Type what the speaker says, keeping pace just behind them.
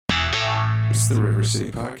It's the River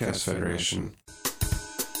City Podcast Federation.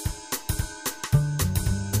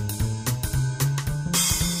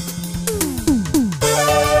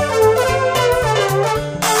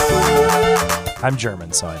 I'm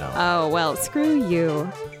German, so I don't. Oh, well, screw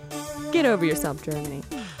you. Get over yourself, Germany.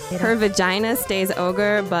 Her vagina stays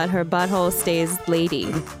ogre, but her butthole stays lady.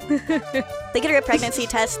 They get her a pregnancy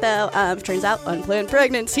test, though. Turns out unplanned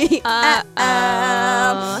pregnancy.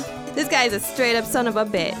 This guy's a straight up son of a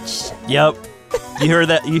bitch. Yep. You hear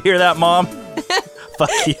that? You hear that, Mom? Fuck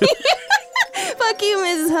you. Fuck you,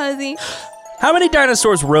 Mrs. Hosea. How many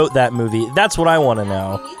dinosaurs wrote that movie? That's what I want to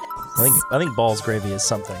know. I think Balls Gravy is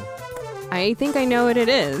something. I think I know what it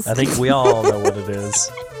is. I think we all know what it is.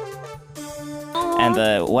 And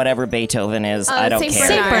the whatever Beethoven is, I don't care.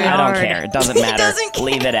 Saint Bernard. I don't care. It doesn't matter. doesn't care.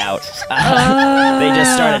 Leave it out. They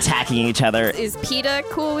just start attacking each other. Is PETA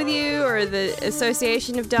cool with you, or the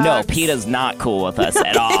Association of Dogs? No, PETA's not cool with us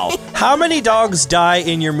at all. How many dogs die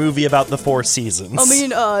in your movie about the Four Seasons? I mean,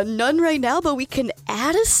 none right now, but we can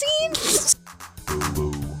add a scene?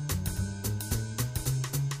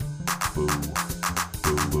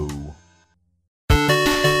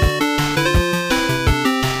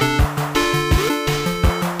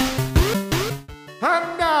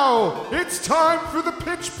 And now, it's time for the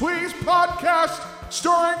Pitch Please podcast,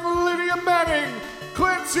 starring Lydia Manning,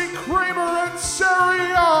 Clancy Kramer, and Sarah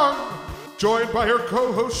Young. Joined by her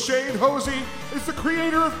co-host Shane Hosea, is the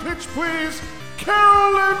creator of Pitch Please,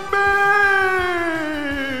 Carolyn May.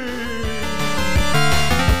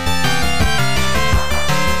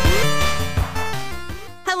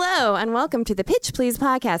 Hello, and welcome to the Pitch Please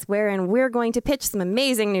podcast, wherein we're going to pitch some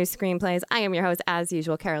amazing new screenplays. I am your host, as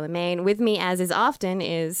usual, Carolyn Main. With me, as is often,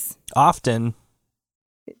 is Often.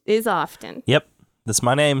 often. Yep. That's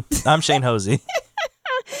my name. I'm Shane Hosea.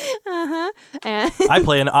 And I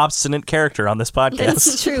play an obstinate character on this podcast.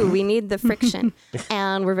 it's true. We need the friction.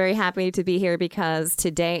 And we're very happy to be here because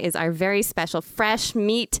today is our very special Fresh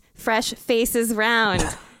Meat, Fresh Faces round.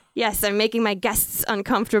 Yes, I'm making my guests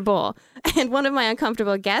uncomfortable. And one of my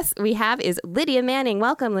uncomfortable guests we have is Lydia Manning.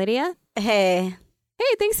 Welcome, Lydia. Hey.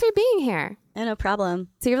 Hey, thanks for being here. No problem.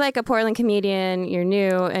 So you're like a Portland comedian, you're new,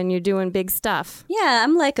 and you're doing big stuff. Yeah,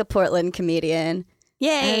 I'm like a Portland comedian.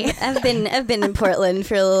 Yay. I've been in Portland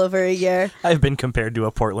for a little over a year. I've been compared to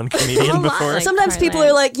a Portland comedian A lot before. like Sometimes people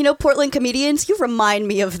Portland. are like, Portland comedians, you remind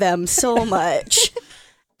me of them so much.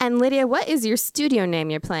 And Lydia, what is your studio name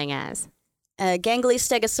you're playing as? Gangly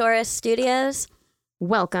Stegosaurus Studios.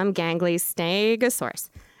 Welcome, Gangly Stegosaurus.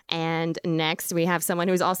 And next, we have someone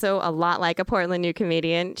who's also a lot like a Portland new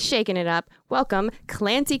comedian, shaking it up. Welcome,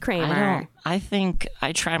 Clancy Kramer. I think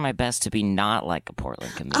I try my best to be not like a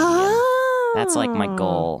Portland comedian. Oh. That's like my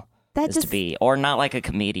goal. That is just- to be, or not like a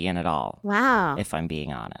comedian at all. Wow. If I'm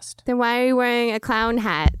being honest. Then why are you wearing a clown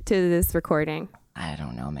hat to this recording? I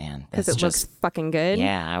don't know, man. Because That's it looks fucking good?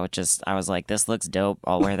 Yeah, I was like, this looks dope.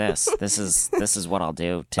 I'll wear this. This is what I'll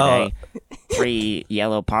do today. 3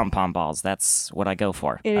 yellow pom-pom balls. That's what I go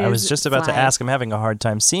for. It I was is just about to fly. ask. I'm having a hard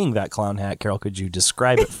time seeing that clown hat. Carol, could you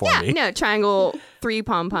describe it for me? No, triangle, 3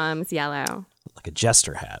 pom-poms, yellow. Like a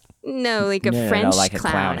jester hat. No, like a No, French like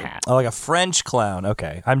clown. a clown hat. Oh, like a French clown.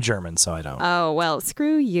 Okay. I'm German, so I don't. Oh, well,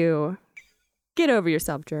 screw you. Get over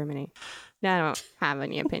yourself, Germany. I don't have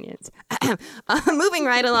any opinions. Moving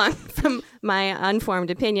right along from my unformed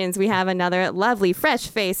opinions, we have another lovely,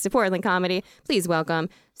 fresh-faced Portland comedy. Please welcome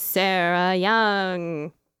Sarah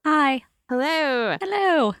Young. Hi. Hello.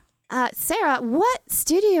 Hello. Sarah, what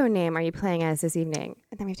studio name are you playing as this evening?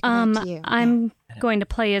 And then we have to go back to you. I'm going to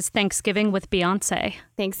play as Thanksgiving with Beyonce.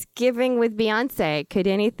 Thanksgiving with Beyonce. Could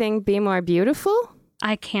anything be more beautiful?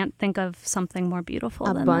 I can't think of something more beautiful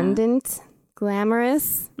Abundant,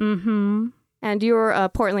 glamorous. than that. Mm-hmm. And you're a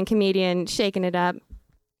Portland comedian shaking it up.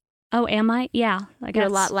 Oh, am I? Yeah. I guess. You're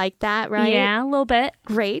a lot like that, right? Yeah, a little bit.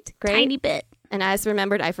 Great. Tiny bit. And I just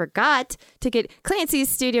remembered I forgot to get Clancy's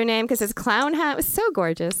studio name because his clown hat was so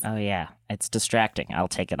gorgeous. Oh yeah, it's distracting. I'll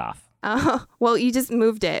take it off. Oh, well, you just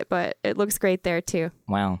moved it, but it looks great there too.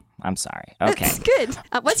 Well, I'm sorry. Okay. That's good.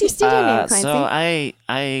 What's your studio name, Clancy? So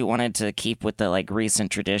I wanted to keep with the like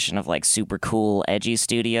recent tradition of like super cool edgy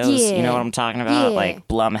studios. Yeah. You know what I'm talking about? Yeah. Like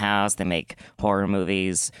Blumhouse, they make horror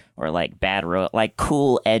movies, or like like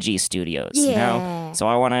cool edgy studios. You Yeah. know. So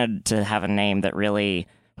I wanted to have a name that really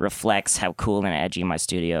reflects how cool and edgy my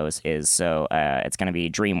studios is. So it's going to be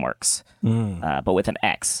DreamWorks, but with an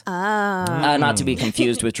X. Not to be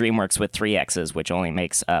confused with DreamWorks with 3 X's, which only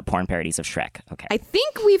makes porn parodies of Shrek. Okay. I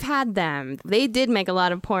think we've had them. They did make a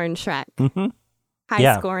lot of porn Shrek. Mm-hmm. High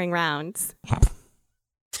Yeah. scoring rounds.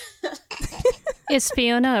 Is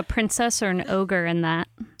Fiona a princess or an ogre in that?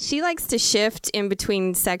 She likes to shift in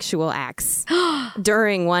between sexual acts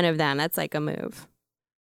during one of them. That's like a move.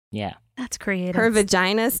 Yeah. That's creative. Her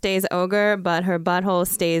vagina stays ogre, but her butthole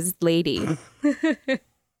stays lady.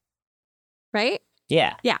 Right?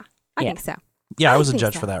 Yeah. Yeah, I Yeah. think so. Yeah, I was a think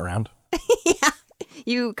judge so. for that round. Yeah,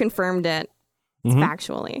 you confirmed it Mhm.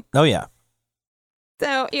 factually. Oh, yeah.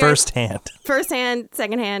 So First hand. first hand,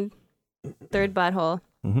 second hand, third butthole.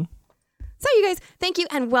 Mhm. So you guys, thank you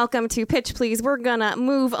and welcome to Pitch Please. We're gonna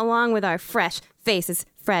move along with our fresh faces,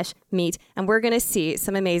 fresh meat, and we're gonna see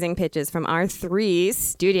some amazing pitches from our 3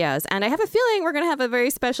 studios. And I have a feeling we're gonna have a very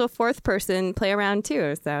special 4th person play around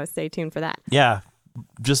too. So stay tuned for that. Yeah.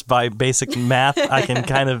 Just by basic math, I can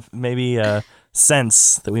kind of maybe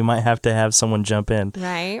sense that we might have to have someone jump in.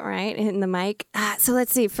 Right, hitting the mic. So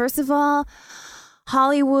let's see. First of all,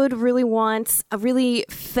 Hollywood really wants a really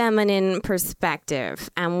feminine perspective.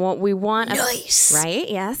 And what we want... Nice. Right?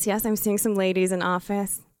 Yes. I'm seeing some ladies in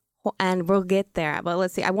office. And we'll get there. But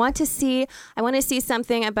let's see. I want to see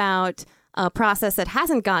something about a process that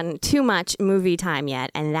hasn't gotten too much movie time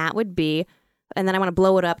yet. And that would be... And then I want to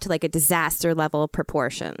blow it up to like a disaster level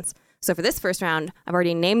proportions. So for this first round, I've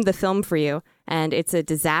already named the film for you. And it's a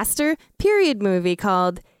disaster period movie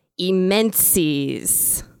called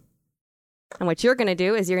Immenses. And what you're going to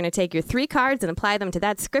do is you're going to take your 3 cards and apply them to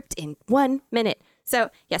that script in 1 minute. So,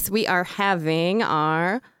 yes, we are having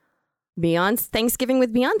our Thanksgiving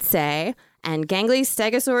with Beyonce and Gangly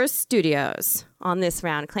Stegosaurus Studios on this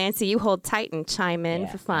round. Clancy, you hold tight and chime in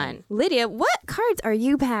for fun. Lydia, what cards are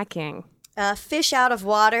you packing? Fish out of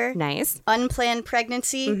water, Nice. unplanned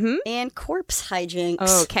pregnancy, and corpse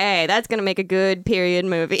hijinks. Okay, that's going to make a good period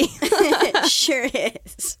movie. It sure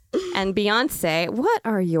is. And Beyonce, what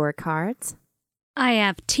are your cards? I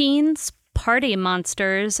have teens, party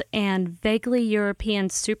monsters, and vaguely European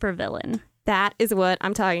supervillain. That is what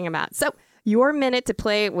I'm talking about. So, your minute to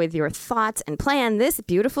play with your thoughts and plan this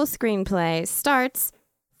beautiful screenplay starts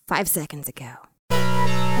 5 seconds ago.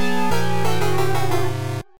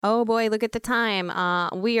 Oh boy, look at the time.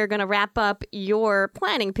 We are going to wrap up your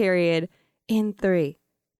planning period in 3,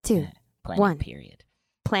 2, Planning 1. period.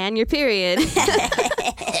 Plan your period.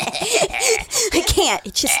 I can't.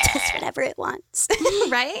 It just does whatever it wants.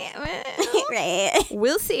 Right? Right.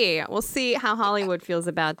 We'll see. We'll see how Hollywood feels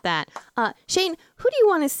about that. Shane, who do you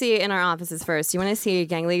want to see in our offices first? Do you want to see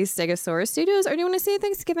Gangly Stegosaurus Studios, or do you want to see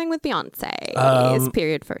Thanksgiving with Beyonce?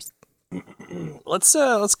 Period first. Let's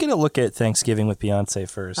get a look at Thanksgiving with Beyonce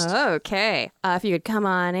first. Okay. If you could come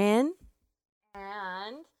on in.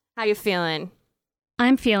 And how you feeling?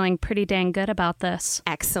 I'm feeling pretty dang good about this.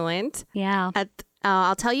 Excellent. Yeah.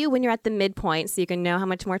 I'll tell you when you're at the midpoint so you can know how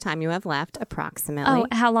much more time you have left, approximately. Oh,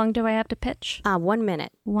 how long do I have to pitch? 1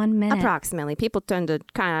 minute. 1 minute. Approximately. People tend to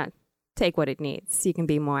kind of take what it needs so you can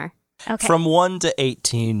be more. Okay. From 1 to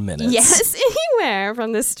 18 minutes. Yes, anywhere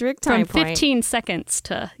from the strict time From point. 15 seconds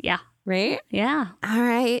to, yeah. Right? Yeah. All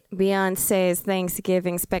right. Beyonce's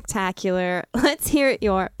Thanksgiving Spectacular. Let's hear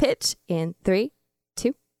your pitch in 3,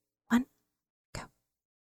 2, 1, go.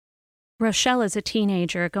 Rochelle is a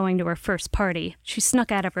teenager going to her first party. She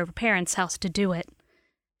snuck out of her parents' house to do it.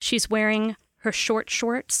 She's wearing her short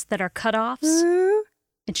shorts that are cutoffs,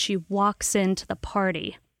 and she walks into the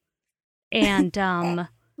party. And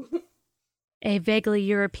a vaguely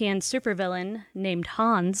European supervillain named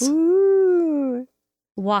Hans Ooh.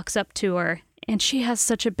 walks up to her, and she has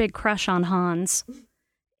such a big crush on Hans.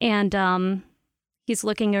 And he's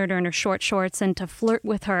looking at her in her short shorts, and to flirt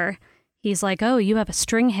with her, he's like, "Oh, you have a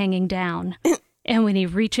string hanging down." And when he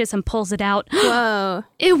reaches and pulls it out, Whoa.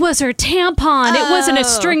 it was her tampon. It wasn't a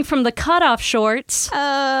string from the cutoff shorts.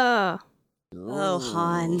 Oh. Oh,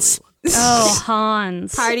 Hans. Oh,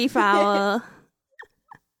 Hans. Party foul.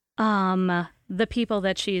 The people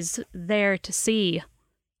that she's there to see,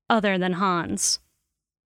 other than Hans,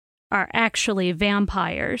 are actually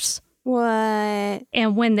vampires. What?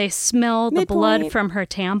 And when they smell the blood Midpoint. from her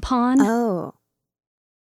tampon, Oh.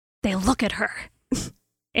 they look at her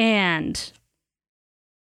and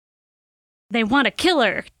they want to kill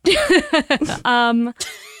her.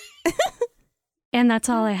 And that's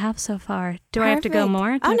all I have so far. Do I have to go Perfect.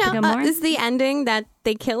 more? Do Oh, I have no. to go more? Is the ending that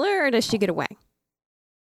they kill her, or does she get away?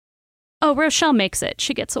 Oh, Rochelle makes it.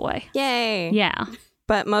 She gets away. Yay. Yeah.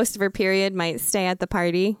 But most of her period might stay at the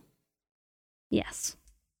party. Yes.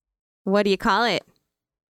 What do you call it?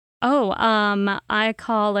 Oh, I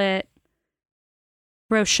call it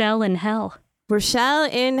Rochelle in Hell. Rochelle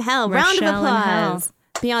in Hell. Round of Rochelle in Hell. applause.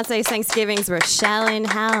 Beyonce's Thanksgiving's Rochelle in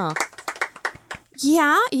Hell.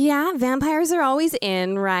 Yeah. Vampires are always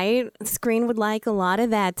in, right? Screen would like a lot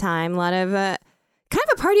of that time. A lot of kind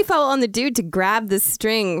of a party foul on the dude to grab the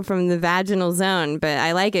string from the vaginal zone, but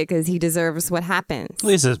I like it because he deserves what happens.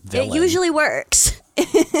 He's a villain. It usually works.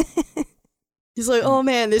 He's like, oh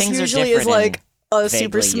man, this Things are usually is different like a vaguely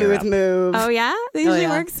super smooth Europe. move. Oh, yeah? That usually yeah.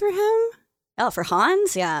 works for him? Oh, for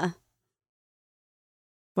Hans? Yeah.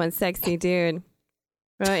 One sexy dude.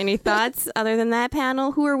 Well, any thoughts other than that,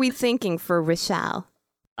 panel? Who are we thinking for Rochelle?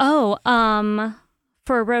 Oh,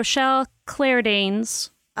 for Rochelle, Claire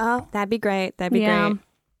Danes. Oh, that'd be great. That'd be Yeah. great.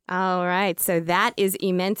 All right. So that is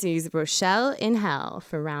Imensi's Rochelle in Hell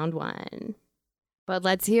for round 1. But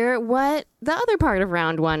let's hear what the other part of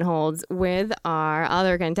round 1 holds with our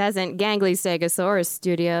other contestant, Gangly Stegosaurus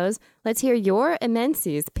Studios. Let's hear your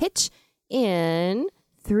Imensi's pitch in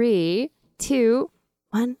 3, 2,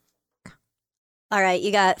 1. All right,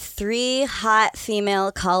 you got 3 hot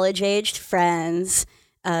female college-aged friends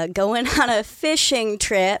going on a fishing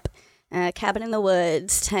trip, cabin in the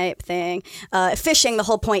woods type thing. Fishing, the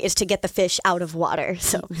whole point is to get the fish out of water.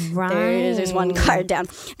 So there's one card down.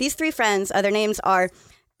 These 3 friends, their names are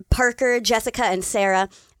Parker, Jessica, and Sarah.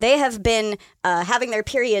 They have been having their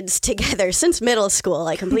periods together since middle school,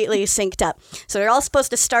 like completely synced up. So they're all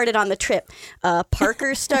supposed to start it on the trip.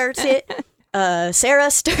 Parker starts it.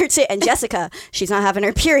 Sarah starts it, and Jessica, she's not having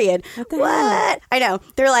her period. What? I know.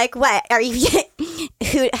 They're like, what? Are you?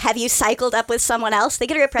 Have you cycled up with someone else? They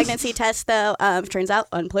get her a pregnancy test, though. Turns out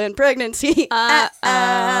unplanned pregnancy. But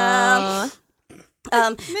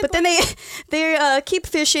then they keep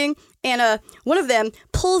fishing, and one of them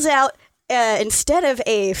pulls out instead of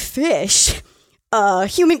a fish,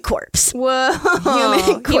 human corpse. Whoa. Human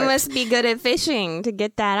He corpse. must be good at fishing to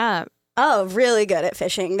get that up. Oh, really good at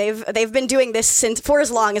fishing. They've been doing this for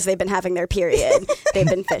as long as they've been having their period. They've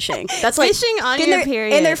been fishing. That's like Fishing on in your their,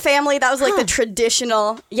 period. in their family. That was like the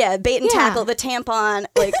traditional, bait and tackle. The tampon,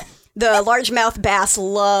 like the largemouth bass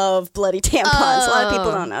love bloody tampons. A lot of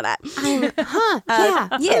people don't know that.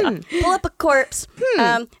 Pull up a corpse.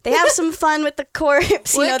 They have some fun with the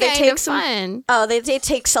corpse. What they kind take of some fun? Oh, they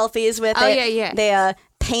take selfies with Oh, it. yeah. They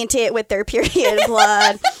paint it with their period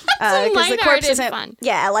blood. Some The corpse lighthearted isn't fun.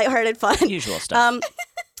 Yeah, lighthearted fun. Usual stuff.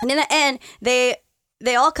 And in the end, they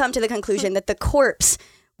all come to the conclusion that the corpse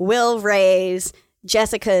will raise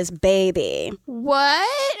Jessica's baby.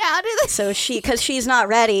 What? How do they? So because she's not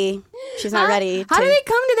ready. She's not ready. How do they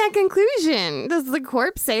come to that conclusion? Does the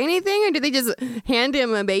corpse say anything, or do they just hand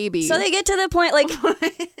him a baby? So they get to the point like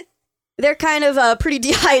they're kind of pretty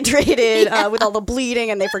dehydrated with all the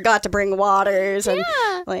bleeding, and they forgot to bring waters, and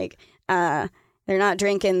they're not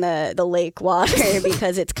drinking the lake water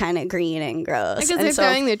because it's kind of green and gross. because And they're so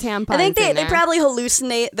throwing their tampons. I think in they there. probably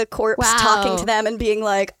hallucinate the corpse Wow. talking to them and being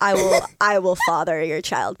like, I will father your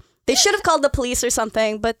child. They should have called the police or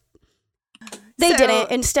something, but they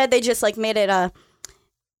didn't. Instead, they just made it a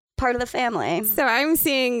part of the family. So I'm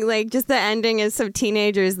seeing just the ending is some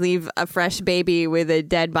teenagers leave a fresh baby with a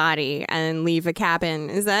dead body and leave a cabin.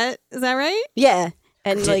 Is that right? Yeah.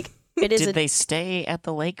 And it is Did they stay at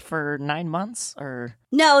the lake for 9 months or?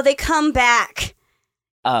 No, they come back.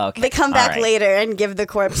 Oh, okay. They come All back right. later and give the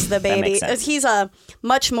corpse the baby. makes sense. He's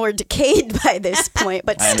much more decayed by this point,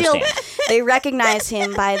 but I still, understand. they recognize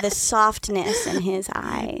him by the softness in his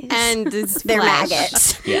eyes. And his they're flesh.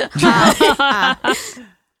 maggots. Yeah.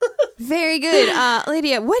 Very good.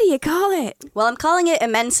 Lydia, what do you call it? Well, I'm calling it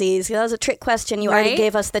Imensi's. That was a trick question. You already Right?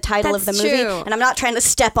 gave us the title of the That's movie, true. and I'm not trying to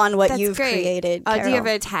step on what That's you've great. created. Do you have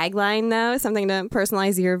Carol. a tagline, though? Something to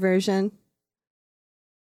personalize your version?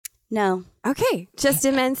 No. Okay, just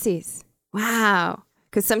Imensi's. Wow.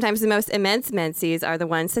 Because sometimes the most immense menses are the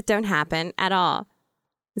ones that don't happen at all.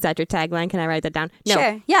 Is that your tagline? Can I write that down? No.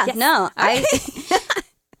 Sure. Yeah. Yes. No.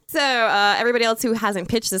 So everybody else who hasn't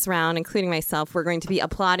pitched this round, including myself, we're going to be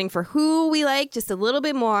applauding for who we like just a little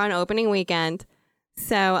bit more on opening weekend.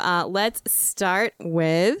 So let's start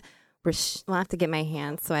with... I'll have to get my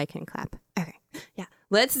hands so I can clap. Okay. Yeah.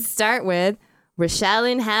 Let's start with Rochelle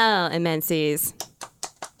in Hell and Menses.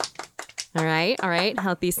 All right.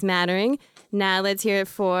 Healthy smattering. Now let's hear it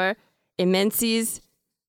for Imensi's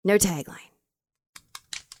No Tagline.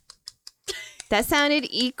 That sounded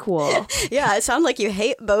equal. Yeah. It sounds like you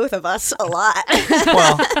hate both of us a lot.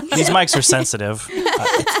 Well, these mics are sensitive.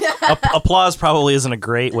 Applause probably isn't a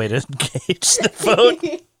great way to gauge the vote.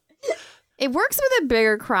 It works with a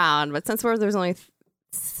bigger crowd, but since there's only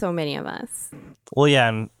so many of us. Well, yeah,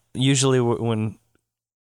 and usually when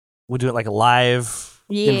we do it like a live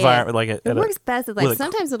environment, It works best with with a-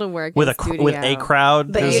 sometimes it'll work with in a studio.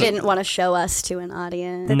 crowd. But there's you a- didn't want to show us to an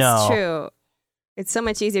audience. That's No. true. It's so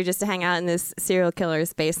much easier just to hang out in this serial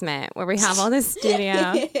killer's basement where we have all this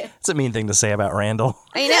studio. It's a mean thing to say about Randall.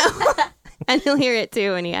 I know. And he'll hear it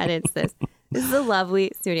too when he edits this. This is a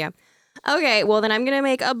lovely studio. Okay, well, then I'm going to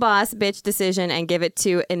make a boss bitch decision and give it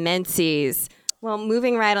to Immensies. Well,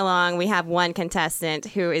 moving right along, we have one contestant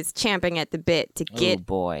who is champing at the bit to get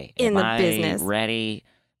in the business. Ready?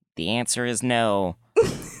 The answer is no.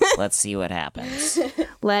 Let's see what happens.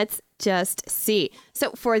 Let's just see.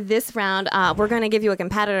 So for this round, we're going to give you a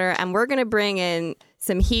competitor, and we're going to bring in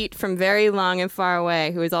some heat from very long and far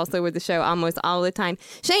away, who is also with the show almost all the time.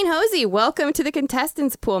 Shane Hosea, welcome to the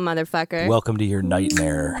contestants pool, motherfucker. Welcome to your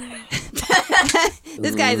nightmare.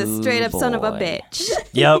 This guy's a straight up son of a bitch.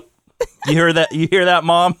 Yep. You hear that? You hear that,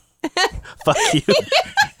 Mom? Fuck you.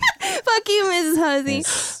 Fuck you, Mrs. Hosea.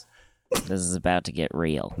 This is about to get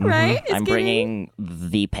real. Right? It's I'm bringing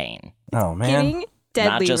the pain. Oh, man. Getting deadly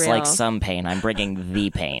Not just real. like some pain. I'm bringing the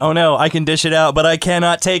pain. Oh, no. I can dish it out, but I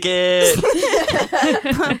cannot take it.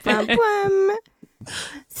 Bum, bum, bum.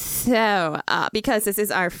 So, because this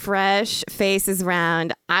is our fresh faces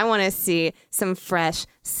round, I want to see some fresh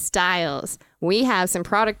styles. We have some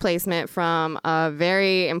product placement from a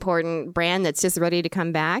very important brand that's just ready to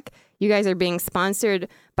come back. You guys are being sponsored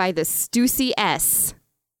by the Stussy S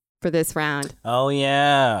for this round. Oh,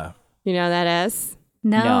 yeah. You know that S?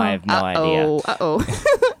 No. I have no idea. Uh-oh.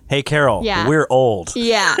 Hey, Carol. Yeah. We're old.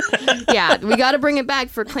 Yeah. We got to bring it back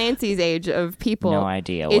for Clancy's age of people. No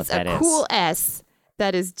idea what that is. It's a cool S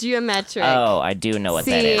that is geometric. Oh, I do know what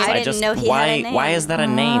that See, is. I didn't know he had a name. Why is that a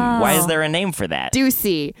name? Why is there a name for that?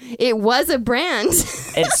 Stussy. It was a brand.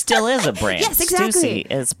 It still is a brand. Yes, exactly.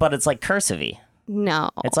 Stussy, but it's like cursive-y. No.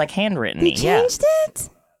 It's like handwritten-y. They changed it?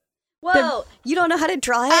 Whoa, you don't know how to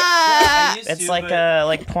draw it? It's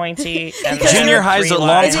like pointy. And Junior high's a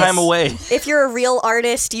long time away. If you're a real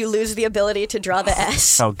artist, you lose the ability to draw the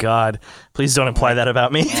S. Oh, God. Please don't imply that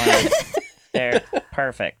about me. There,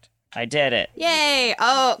 perfect. I did it. Yay.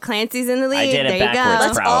 Oh, Clancy's in the lead. I did it there you go. backwards,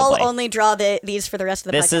 Let's probably. all only draw these for the rest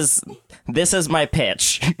of the podcast. This is my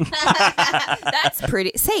pitch. That's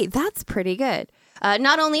pretty good.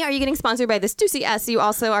 Not only are you getting sponsored by the Stussy S, you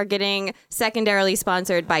also are getting secondarily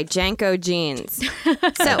sponsored by Janko Jeans. So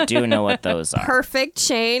I do know what those are. perfect,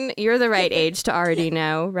 Shane. You're the right age to already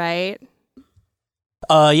know, right?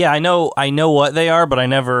 Yeah, I know what they are, but I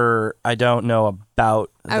don't know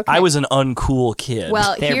about. Okay. I was an uncool kid.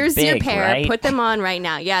 Well, They're here's your big, pair. right? Put them on right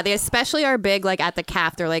now. Yeah, they especially are big, like at the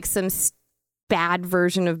calf. They're like some bad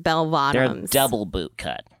version of bell They're bottoms. double boot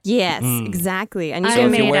cut. Yes, exactly. And I So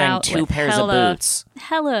if made you're wearing out two with pairs of boots,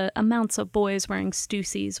 hella amounts of boys wearing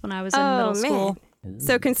Stussies when I was in middle school.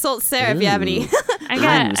 So consult Sarah if you have any.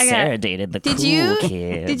 I Sarah got dated the Did cool you?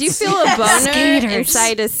 kids. Did you feel a boner Skaters.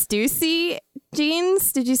 inside a Stussy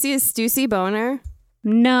jeans? Did you see a Stussy boner?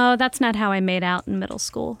 no, that's not how I made out in middle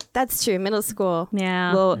school. That's true. Middle school.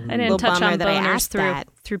 Yeah, Little- I little didn't touch bummer on that I boners asked through that.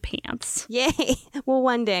 through pants. Yay. Well,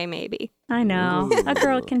 one day maybe. I know. A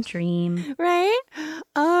girl can dream. Right?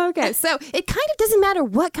 Okay. So it kind of doesn't matter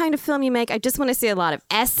what kind of film you make. I just want to see a lot of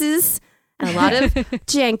S's and a lot of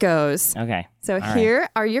Jankos. Okay. So All here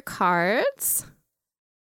are your cards.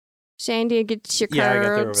 Shane, do you get your cards? Yeah, I got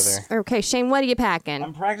they're over there. Okay, Shane, what are you packing?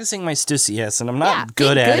 I'm practicing my Stussy S, and I'm not Get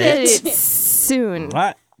good at it. soon. I'm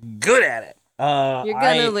not good at it. You're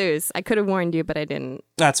gonna lose. I could have warned you, but I didn't.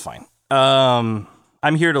 That's fine.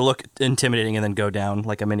 I'm here to look intimidating and then go down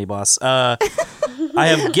like a mini boss. I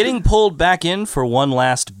am getting pulled back in for one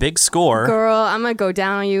last big score. Girl, I'm gonna go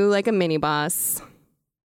down on you like a mini boss.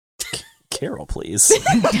 Carol, please.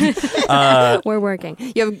 We're working.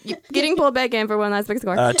 You're getting pulled back in for one last big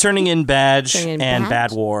score. Turning in badge Turning in and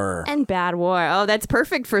badge. bad war. And Bad War. Oh, that's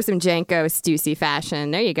perfect for some Janko Stussy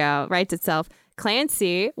fashion. There you go. Writes itself.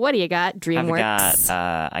 Clancy, what do you got? DreamWorks.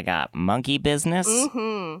 I got monkey business.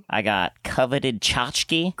 Mm-hmm. I got coveted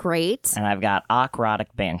tchotchke. Great. And I've got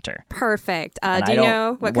aquatic banter. Perfect. And Do I you don't- know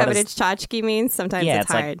what what coveted is- tchotchke means? Sometimes Yeah,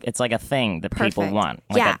 it's hard. it's like a thing that people Perfect. want.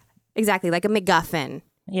 Like Yeah, exactly. Like a MacGuffin.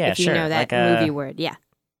 Yeah, if you sure. know that like a, movie word. Yeah.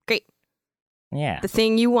 Great. Yeah. The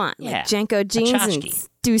thing you want. Yeah. Like Janko jeans and tchotchke.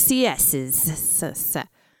 Stussy S's.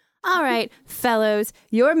 All right, fellows,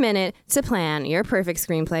 your minute to plan your perfect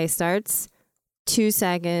screenplay starts 2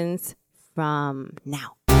 seconds from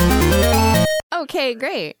now. Okay,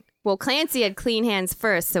 great. Well, Clancy had clean hands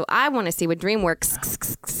first, so I want to see what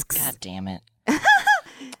DreamWorks God damn it.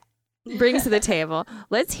 brings to the table.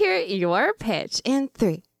 Let's hear your pitch in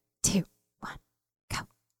 3, 2, 1, go.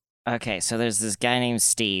 Okay, so there's this guy named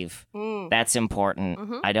Steve. That's important.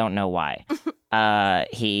 Mhm. I don't know why.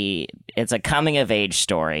 It's a coming of age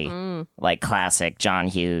story, like classic John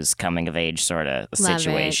Hughes coming of age sort of Love it.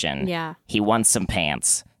 situation. Yeah. He wants some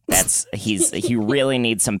pants. He really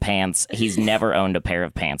needs some pants. He's never owned a pair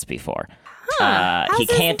of pants before. He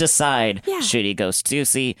can't decide. Yeah. Should he go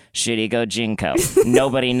Stussy? Should he go Jinko?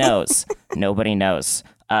 Nobody knows. Nobody knows.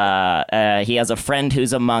 He has a friend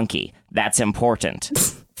who's a monkey. That's important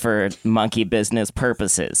for monkey business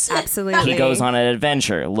purposes. Absolutely. He goes on an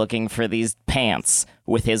adventure looking for these pants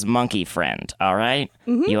with his monkey friend, all right?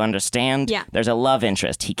 You understand? Yeah. There's a love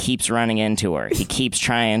interest. He keeps running into her. He keeps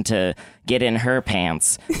trying to get in her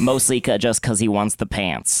pants, mostly just because he wants the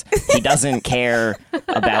pants. He doesn't care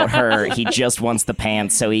about her. He just wants the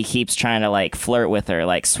pants, so he keeps trying to, like, flirt with her,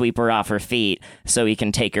 like, sweep her off her feet so he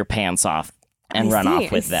can take her pants off and run off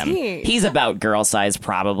with them. He's about girl size,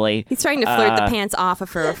 probably. He's trying to flirt the pants off of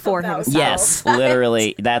her for himself. Yes,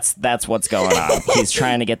 literally. That's what's going on. He's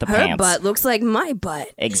trying to get the Her pants. butt looks like my butt.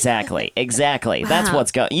 Exactly. That's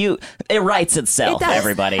what's going. It writes itself. It does.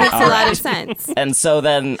 Everybody. Makes All a right. lot of sense. And so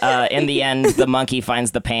then, in the end, the monkey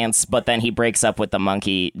finds the pants, but then he breaks up with the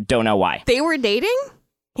monkey. Don't know why. They were dating?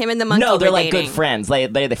 Him and the monkey No, they're were like dating. good friends. They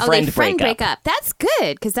They friend break up. That's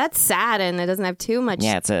good, because that's sad and it doesn't have too much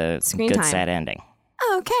Yeah, it's a screen good time. sad ending.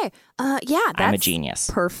 Oh, okay. Yeah, that's I'm a genius.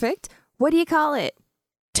 Perfect. What do you call it?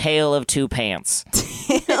 Tale of Two Pants.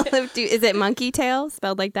 Is it monkey tail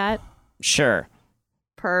spelled like that? Sure.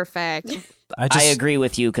 Perfect. I agree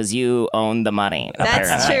with you because you own the money. That's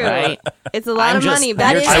apparently, true. Right? It's a lot of money, but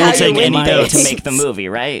that You're is trying how to you take win any day dates. to make the movie,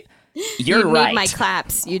 right? You're you right. need my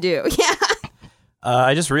claps. You do. Yeah.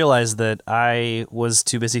 I just realized that I was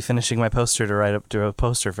too busy finishing my poster to write up to a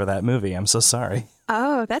poster for that movie. I'm so sorry.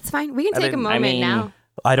 Oh, that's fine. We can take a didn't- moment now.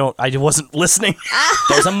 I wasn't listening.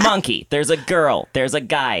 There's a monkey. There's a girl. There's a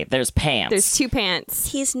guy. There's pants. There's two pants.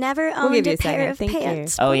 He's never give owned you a a second. pair of Thank you.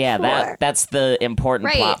 pants. Oh yeah, before. that's the important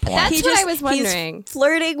Right. plot point. That's He what I just- was wondering. He's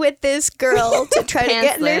flirting with this girl to try to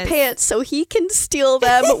get in their Pantsless. pants so he can steal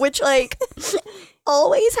them, which like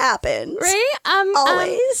always happens. Right?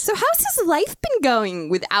 Always. So how's his life been going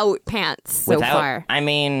without pants so far? I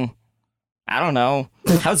mean, I don't know.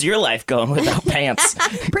 How's your life going without pants?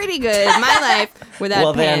 Pretty good. My life without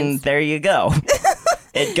Well, then pants. there you go.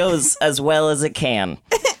 It goes as well as it can.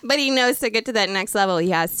 But he knows to get to that next level, he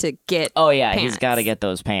has to get Oh yeah, pants. he's got to get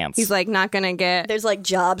those pants. He's like not going to get... There's like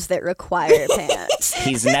jobs that require pants.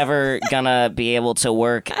 He's never gonna be able to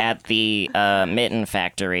work at the mitten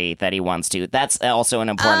factory that he wants to. That's also an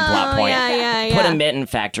important plot point. Yeah. Put a mitten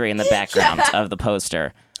factory in the background of the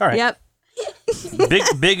poster. All right. Yep.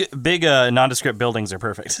 Big nondescript buildings are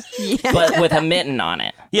perfect. But with a mitten on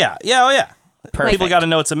it. Yeah. Oh yeah. Perfect. People got to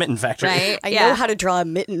know it's a mitten factory. Right? I know how to draw a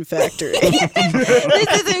mitten factory.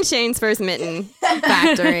 This isn't Shane's first mitten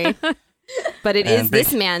factory. But it And is big-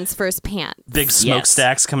 this man's first pant. Big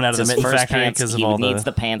smokestacks coming out of It's the his mitten first factory pants. because of He all needs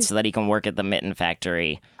the. the pants so that he can work at the mitten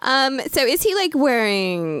factory. So is he like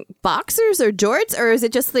wearing boxers or jorts, or is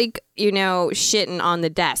it just like, shitting on the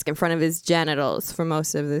desk in front of his genitals for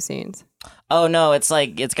most of the scenes? Oh no, it's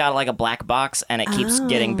got like a black box and it keeps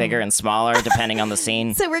getting bigger and smaller depending on the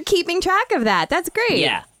scene. So we're keeping track of that. That's great.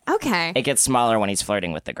 Yeah. Okay. It gets smaller when he's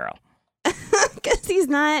flirting with the girl. Because he's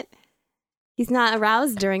not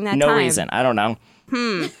aroused during that No time. reason. I don't know.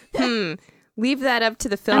 Leave that up to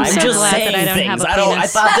the film. I'm I'm so just glad saying that I don't things. have a I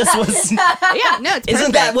penis. thought this was. Yeah, no, it's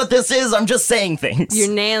Isn't that perfect. what this is? I'm just saying things.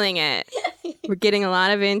 You're nailing it. We're getting a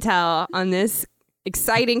lot of intel on this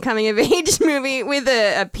exciting coming of age movie with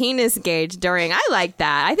a penis gauge during. I like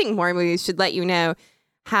that. I think more movies should let you know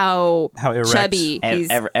how erect. chubby he's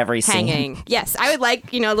every scene. hanging. Yes, I would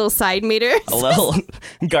like, a little side meter. A little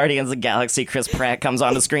Guardians of the Galaxy Chris Pratt comes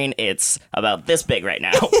on the screen. It's about this big right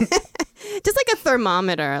now. Just like a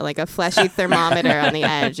thermometer, like a fleshy thermometer on the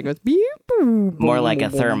edge. It goes beep, boop, More like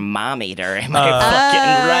a thermometer. Am I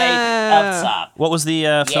fucking right up top? What was the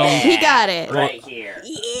film? Yeah. He got it. Right here.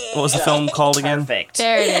 What was the film called again? Perfect.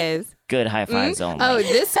 There it is. Good high fives only. Oh,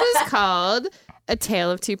 this was called A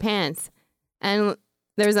Tale of Two Pants. And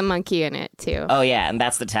there's a monkey in it, too. Oh yeah, and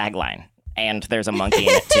that's the tagline. And there's a monkey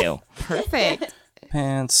in it too. Perfect.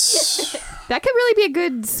 Pants. That could really be a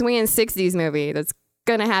good swinging 60s movie that's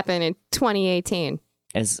going to happen in 2018.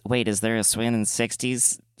 Is there a swinging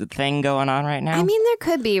 60s thing going on right now? I mean, there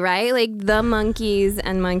could be, right? Like the monkeys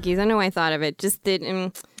and monkeys. I know I thought of it. Just did.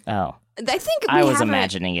 Oh. I think I was have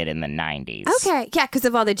imagining it in the 90s. Okay. Yeah, because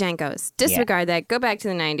of all the Jankos. Disregard that. Go back to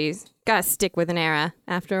the 90s. Gotta stick with an era,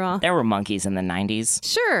 after all. There were monkeys in the 90s.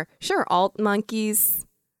 Sure. Alt monkeys,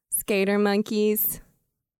 skater monkeys,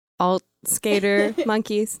 alt skater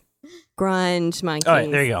monkeys, grunge monkeys. All right,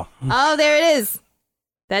 there you go. Oh, there it is.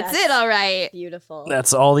 That's it, all right. Beautiful.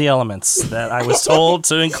 That's all the elements that I was told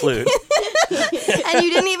to include. And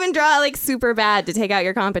you didn't even draw like super bad to take out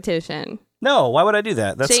your competition. No, why would I do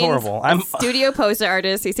that? That's Shane's horrible. a studio poster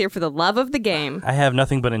artist. He's here for the love of the game. I have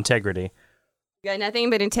nothing but integrity. You got nothing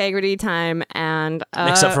but integrity, time, and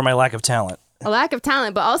Except for my lack of talent. a lack of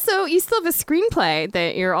talent, but also you still have a screenplay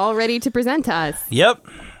that you're all ready to present to us. Yep.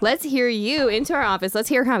 Let's hear you into our office. Let's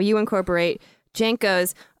hear how you incorporate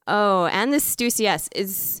Jenko's. Oh, and the Stussy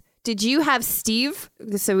S. Did you have Steve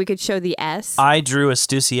so we could show the S? I drew a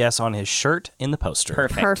Stussy S on his shirt in the poster.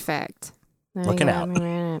 Perfect. Looking out.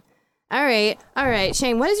 All right.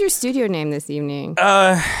 Shane, what is your studio name this evening?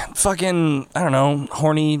 Fucking, I don't know,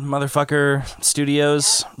 Horny Motherfucker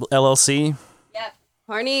Studios, LLC. Yep.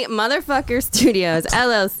 Horny Motherfucker Studios,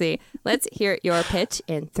 LLC. Let's hear your pitch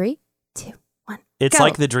in 3, 2, 1. It's go.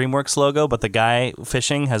 like the DreamWorks logo, but the guy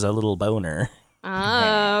fishing has a little boner.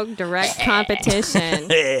 Oh, direct competition.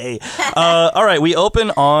 Hey. All right, we open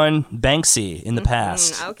on Banksy in the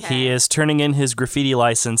past. Okay. He is turning in his graffiti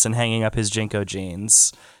license and hanging up his Jenko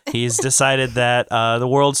jeans. He's decided that the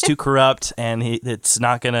world's too corrupt and it's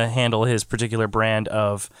not going to handle his particular brand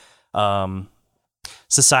of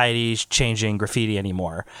society changing graffiti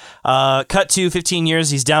anymore. Cut to 15 years,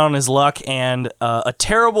 he's down on his luck, and a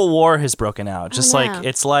terrible war has broken out. Just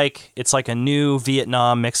it's like a new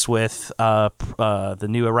Vietnam mixed with the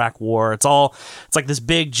new Iraq war. It's like this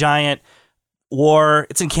big giant war.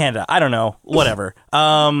 It's in Canada. I don't know. Whatever.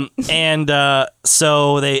 So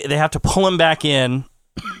they have to pull him back in.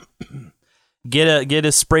 Get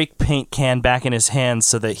a spray paint can back in his hands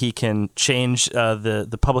so that he can change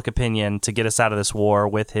the public opinion to get us out of this war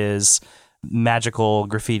with his magical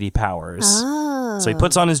graffiti powers. Oh. So he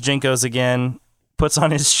puts on his Jinkos again, puts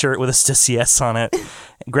on his shirt with a Stussy S on it,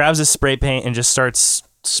 grabs his spray paint and just starts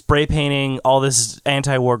spray painting all this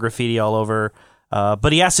anti-war graffiti all over.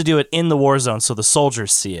 But he has to do it in the war zone so the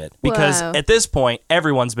soldiers see it. Because Whoa. at this point,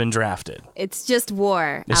 everyone's been drafted. It's just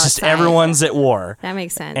war. It's just outside. everyone's at war. That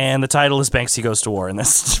makes sense. And the title is Banksy Goes to War in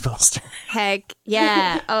this poster. Heck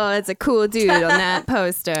yeah. Oh, that's a cool dude on that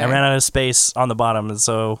poster. I ran out of space on the bottom, and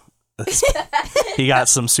so he got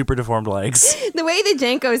some super deformed legs. The way the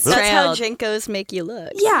Jenko's That's how trailed. Jinkos make you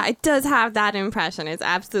look. Yeah, it does have that impression. It's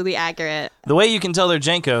absolutely accurate. The way you can tell they're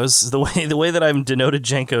Jenkos, the way that I've denoted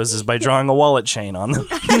Jenkos is by drawing a wallet chain on them.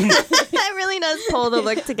 That really does pull the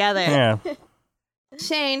look together. Yeah.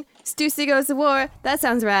 Shane, Stussy Goes to War. That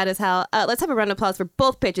sounds rad as hell. Let's have a round of applause for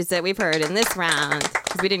both pitches that we've heard in this round,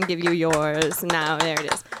 because we didn't give you yours. Now, there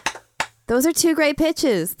it is. Those are 2 great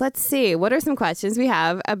pitches. Let's see. What are some questions we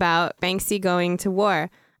have about Banksy going to war?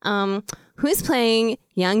 Who's playing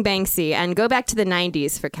young Banksy? And go back to the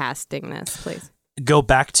 90s for casting this, please. Go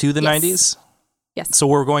back to the Yes. 90s? Yes. So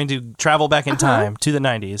we're going to travel back in time to the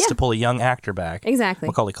 90s to pull a young actor back. Exactly.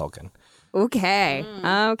 Macaulay Culkin. Okay.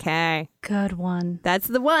 Okay. Good one. That's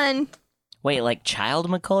the one. Wait, like child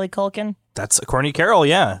Macaulay Culkin? That's according to Carol,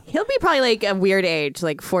 yeah. He'll be probably like a weird age,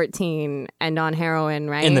 like 14 and on heroin,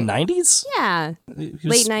 right? In the 90s? Yeah. He was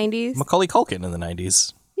Late 90s. Macaulay Culkin in the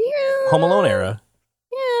 90s. Yeah. Home Alone era.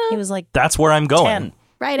 He was like That's where I'm going. 10.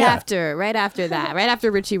 Right after that. Right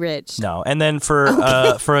after Richie Rich. No, and then for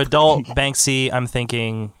adult Banksy, I'm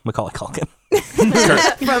thinking Macaulay Culkin.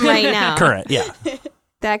 From right now. Current, yeah.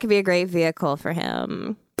 That could be a great vehicle for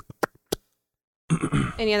him.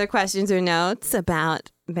 Any other questions or notes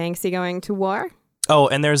about Banksy going to war? Oh,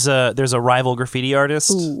 and there's a rival graffiti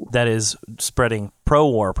artist Ooh. that is spreading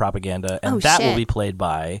pro-war propaganda, and Oh, that will shit. be played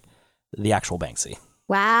by the actual Banksy.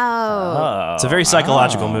 Wow. It's a very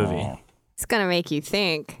psychological movie. It's going to make you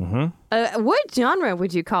think. Mm-hmm. What genre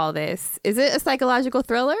would you call this? Is it a psychological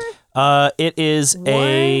thriller? It is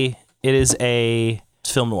a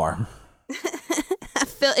film noir.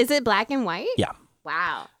 Is it black and white? Yeah.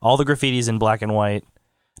 Wow. All the graffiti's in black and white.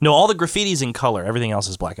 No, all the graffiti's in color. Everything else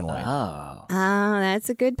is black and white. Oh. Oh, that's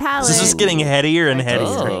a good palette. This is just getting headier and That's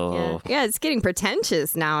headier. great, Oh. Yeah, it's getting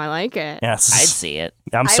pretentious now. I like it. Yeah, I'd see it.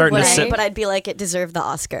 I'm starting to would. sit. But I'd be like, it deserved the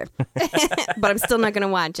Oscar. But I'm still not going to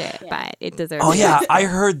watch it. But it deserves Oh it. yeah, I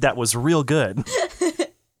heard that was real good.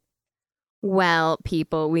 Well,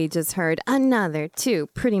 people, we just heard another 2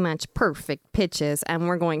 pretty much perfect pitches, and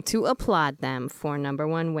we're going to applaud them for number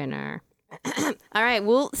 1 winner. All right,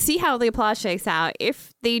 we'll see how the applause shakes out.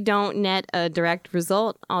 If they don't net a direct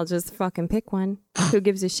result, I'll just fucking pick one. Who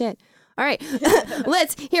gives a shit? All right,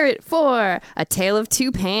 let's hear it for A Tale of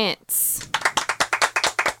Two Pants.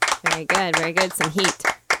 Very good, very good. Some heat.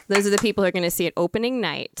 Those are the people who are going to see it opening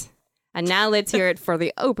night. And now let's hear it for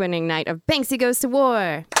the opening night of Banksy Goes to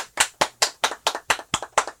War.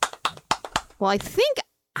 Well, I think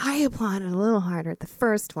I applauded a little harder at the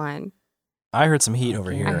first one. I heard some heat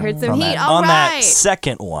over here. I heard some on heat. That, All on that right.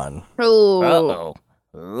 second one. Oh, Uh-oh.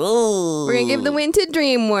 Ooh. We're going to give the win to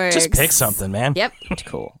DreamWorks. Just pick something, man. Yep.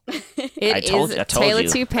 Cool. It told is you. Tale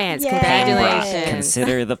of Two Pants. Yay. Congratulations.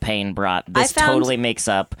 Consider the pain brought. This found totally makes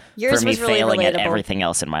up yours for me was really failing at relatable. everything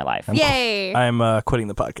else in my life. Yay. I'm quitting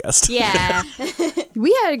the podcast. Yeah.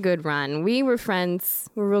 We had a good run. We were friends.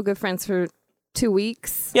 We were real good friends for 2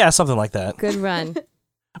 weeks. Yeah, something like that. Good run.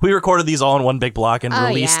 We recorded these all in one big block and Oh,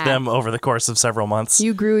 released yeah. them over the course of several months.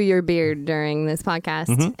 You grew your beard during this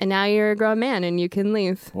podcast, and now you're a grown man and you can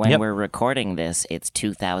leave. When Yep. we're recording this, it's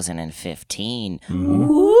 2015.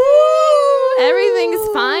 Everything's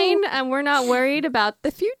fine, and we're not worried about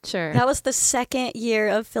the future. That was the second year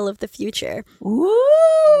of Phil of the Future.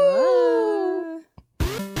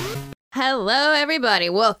 Hello, everybody.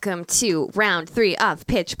 Welcome to round 3 of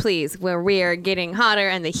Pitch Please, where we're getting hotter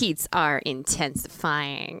and the heats are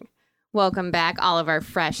intensifying. Welcome back, all of our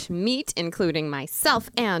fresh meat, including myself,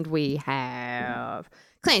 and we have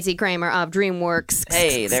Clancy Kramer of DreamWorks.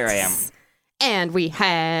 Hey, there I am. And we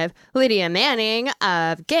have Lydia Manning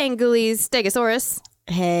of Ganguly's Stegosaurus.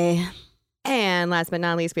 Hey. And last but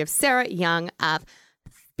not least, we have Sarah Young of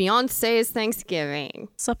Beyonce's Thanksgiving.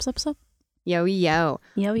 Sup. Yo, yo.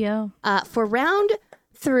 Yo. For round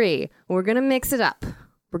 3, we're going to mix it up.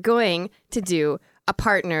 We're going to do a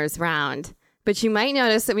partners round. But you might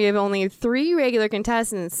notice that we have only 3 regular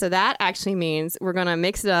contestants, so that actually means we're going to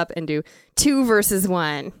mix it up and do 2 versus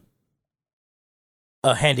 1.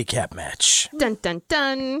 A handicap match. Dun, dun,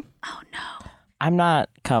 dun. Oh no. I'm not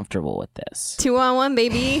comfortable with this. 2-on-1,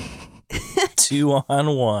 baby.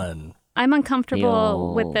 2-on-1. I'm uncomfortable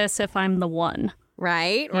Yo. with this if I'm the one.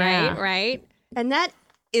 Right. And that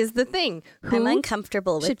is the thing. Who I'm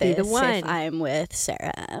uncomfortable with should be this the one? if I'm with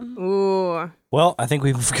Sarah. Ooh. Well, I think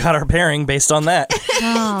we've got our pairing based on that.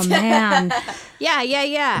 Oh man.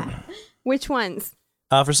 Yeah. Which ones?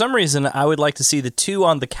 For some reason, I would like to see the 2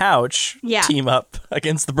 on the couch Yeah. team up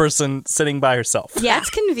against the person sitting by herself. Yeah. That's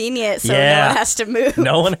convenient, so Yeah. no one has to move.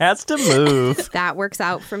 No one has to move. That works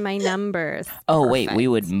out for my numbers. Oh, wait, Perfect. we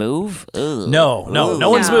would move? Ugh. No one's No.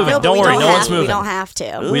 moving. No, but Don't we worry, don't no have one's to. moving. We don't have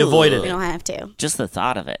to. We avoided We it. don't have to. Just the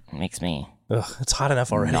thought of it makes me Ugh, it's hot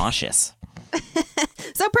enough already. nauseous.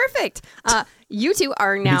 So perfect. You two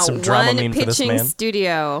are now some one Dramamine for this pitching man.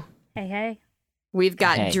 studio. Hey. We've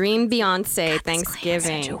got Okay. Dream Beyonce Two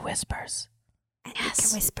Thanksgiving. whispers.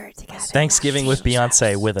 Yes. Whisper together. Thanksgiving with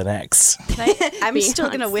Beyonce with an X. I'm still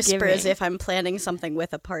going to whisper as Beyonce-giving. if I'm planning something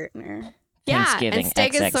with a partner. Yeah, Thanksgiving, and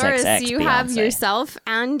Stegosaurus, XXXX you have Beyonce. yourself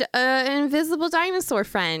and an invisible dinosaur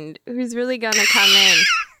friend who's really gonna come in.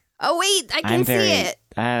 Oh wait, I can I'm very. see it.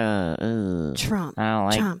 I Trump. don't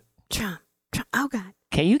like. Trump. Oh god.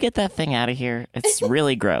 Can you get that thing out of here? It's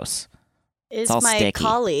really gross. Is all my sticky.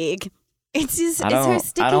 colleague. It's I her don't.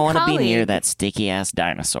 sticky I don't want to be near colleague. that sticky ass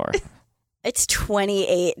dinosaur. It's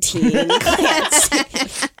 2018.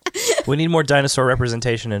 Clancy. We need more dinosaur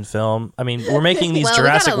representation in film. I mean, we're making these Well, we got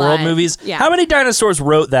Jurassic a World lot. movies. Yeah. How many dinosaurs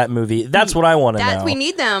wrote that movie? That's what I want to know. We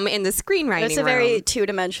need them in the screenwriting It's a room. very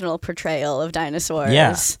two-dimensional portrayal of dinosaurs.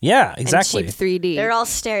 Yeah, And exactly. cheap 3D. They're all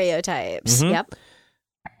stereotypes. Mhm. Yep.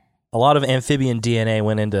 A lot of amphibian DNA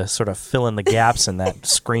went into sort of filling the gaps in that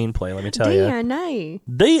screenplay, let me tell you. DNA.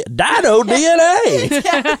 Dino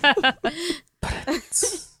DNA!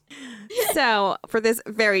 So, for this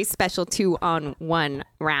very special 2-on-1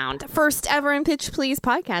 round, first ever in Pitch Please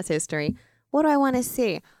podcast history, what do I want to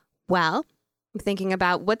see? Well, I'm thinking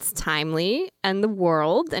about what's timely and the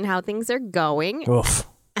world and how things are going. Oof.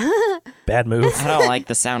 Bad move. I don't like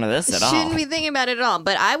the sound of this at all. Shouldn't be thinking about it at all,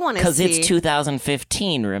 but I want to Because see. it's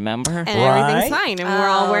 2015, remember? and everything's Right? fine, and we're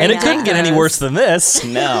all wearing And it couldn't get any diapers. worse than this.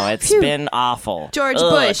 No, it's Phew. been awful. George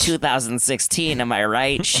Ugh, Bush. 2016, am I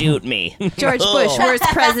right? Shoot me. George Bush, worst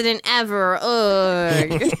president ever.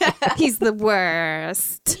 Ugh. He's the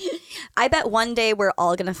worst. I bet one day we're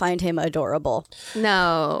all going to find him adorable.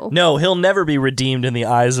 No. No, he'll never be redeemed in the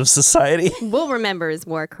eyes of society. We'll remember his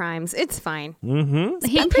war crimes. It's fine. Mm-hmm.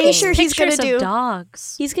 He I'm pretty sure he's pictures gonna of do-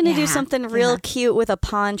 dogs. He's going to do Yeah, something real cute with a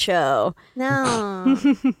poncho. No.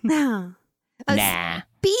 No. Nah.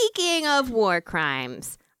 Speaking of war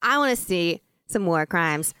crimes, I want to see some war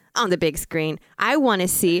crimes on the big screen. I want to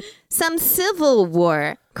see some Civil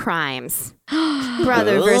War crimes.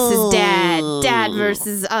 Brother versus dad, dad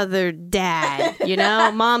versus other dad. You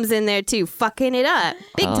know, mom's in there too, fucking it up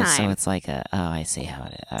big So time. it's like a. Oh, I see how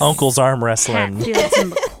it is. Uncle's arm wrestling. Hatfields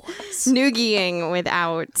and McCoys. Noogieing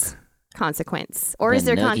without consequence. Or is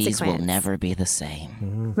The there noogies consequence? will never be the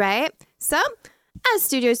same. Right? So, as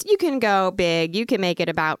studios, you can go big. You can make it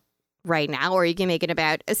about right now, or you can make it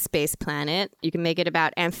about a space planet. You can make it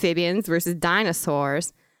about amphibians versus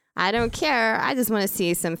dinosaurs. I don't care. I just want to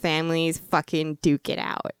see some families fucking duke it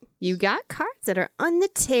out. You got cards that are on the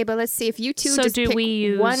table. Let's see if you two So just do pick we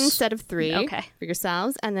use... one set of 3 Okay. for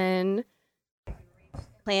yourselves, and then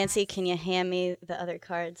Clancy, can you hand me the other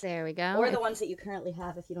cards? there we go. Or the ones that you currently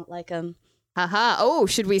have if you don't like them. Haha. Oh,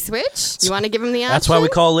 should we switch? You want to give him the option? That's why we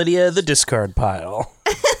call Lydia the discard pile.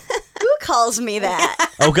 Who calls me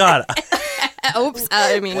that? Oh, God. Oops.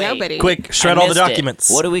 I mean, Wait. nobody. Quick, shred I all the missed it.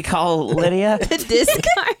 documents. What do we call Lydia? The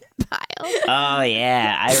discard pile. Oh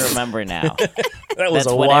yeah, I remember now. That was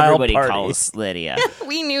That's a what wild everybody party. calls Lydia.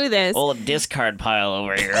 We knew this. Old discard pile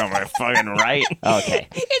over here. Am I fucking right? Okay.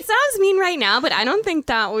 It sounds mean right now, but I don't think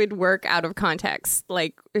that would work out of context.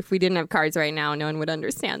 Like, if we didn't have cards right now, no one would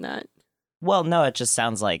understand that. Well, no, it just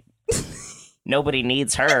sounds like nobody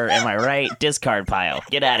needs her. Am I right? Discard pile.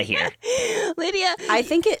 Get out of here. Lydia. I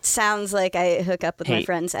think it sounds like I hook up with my Hey.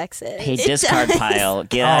 friend's exes. Hey, discard pile.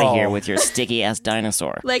 Get out of here Oh. with your sticky ass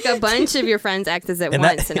dinosaur. Like a bunch of your friends' exes at In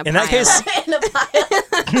once that- in a in pile. that case- In a pile.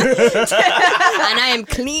 And I am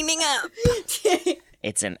cleaning up.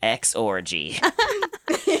 It's an X orgy.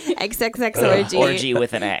 XXX orgy. Orgy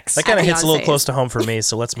with an X. That kind of At hits a little Beyonce's. close to home for me,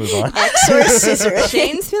 so let's move on. Exorcism.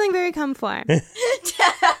 Shane's feeling very come for.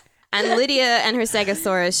 And Lydia and her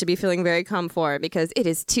Stegosaurus should be feeling very come for because it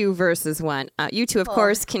is 2 versus 1. You two, of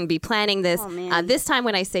course, can be planning this. Oh, man. This time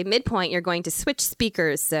when I say midpoint, you're going to switch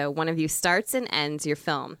speakers. So one of you starts and ends your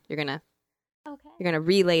film. You're gonna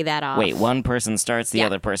relay that off. Wait, one person starts, the Yeah.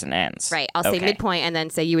 other person ends. Right. I'll say Okay. midpoint and then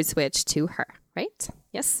say you would switch to her. Right?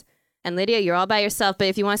 Yes. And Lydia, you're all by yourself. But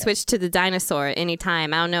if you want to switch to the dinosaur at any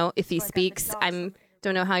time, I don't know if he speaks. Don't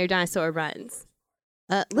know how your dinosaur runs.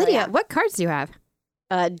 Lydia, yeah. what cards do you have?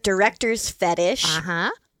 Director's Fetish,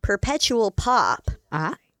 Uh-huh. Perpetual Pop,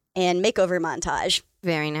 Uh-huh. and Makeover Montage.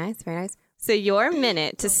 Very nice, very nice. So your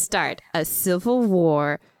minute to start a Civil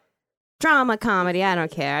War drama comedy. I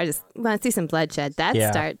don't care. I just want to see some bloodshed. That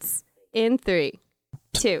Yeah. starts in 3,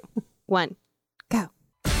 2, 1, go.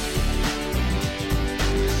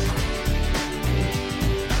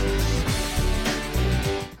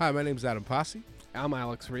 Hi, my name's Adam Posse, I'm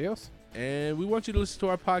Alex Rios. and we want you to listen to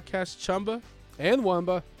our podcast, Chumba. And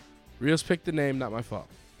Wamba. Rios picked the name, not my fault.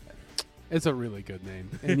 It's a really good name,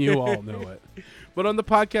 and you all know it. But on the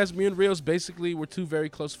podcast, me and Rios basically we're 2 very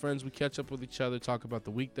close friends. We catch up with each other, talk about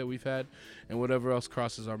the week that we've had, and whatever else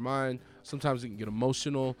crosses our mind. Sometimes it can get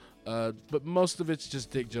emotional, but most of it's just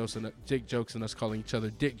dick jokes and us calling each other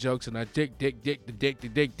dick jokes, and I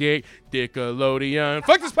Dickalodian.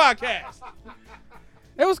 Fuck this podcast.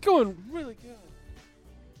 It was going really good.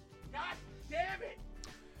 God damn it!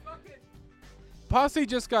 Fucking. Posse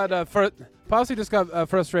just got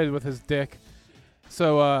frustrated with his dick.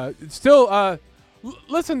 So still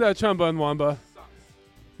listen to Chumba and Wamba.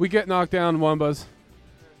 We get knocked down, Wambas,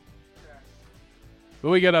 but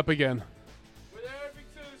we get up again. We're there every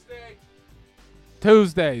Tuesday.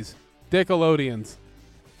 Tuesdays, Dickalodians.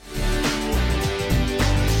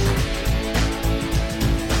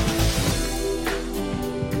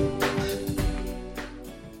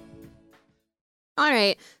 All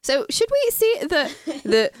right. So should we see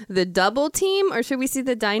the double team or should we see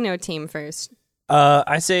the dino team first?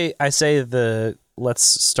 I say let's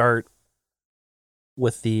start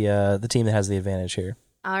with the team that has the advantage here.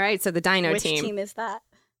 All right. So the dino Which team is that?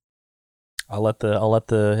 I'll let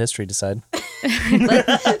the history decide.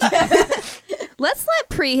 Let's let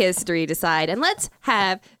prehistory decide, and let's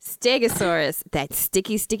have Stegosaurus, that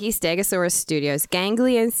sticky Stegosaurus Studios,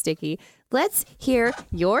 gangly and sticky. Let's hear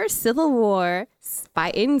your Civil War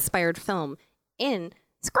inspired film in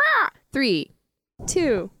 3,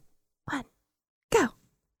 2, 1, go.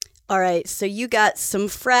 All right, so you got some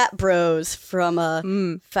frat bros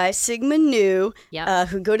from Phi Sigma Nu Yep.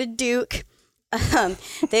 who go to Duke.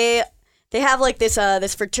 They have like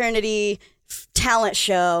this fraternity talent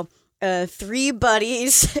show. 3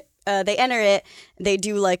 buddies, they enter it. They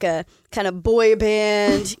do like a kind of boy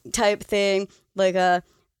band type thing. Like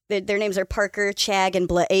their names are Parker, Chag, and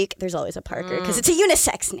Blake. There's always a Parker because it's a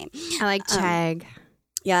unisex name. I like Chag.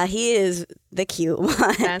 Yeah, he is the cute one.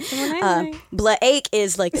 That's the one I like. Blake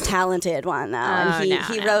is like the talented one though,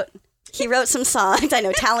 and he wrote some songs. I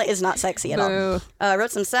know talent is not sexy at all. Wrote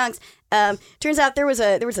some songs. Turns out there was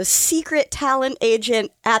a secret talent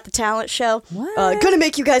agent at the talent show. What? Gonna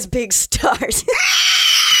make you guys big stars.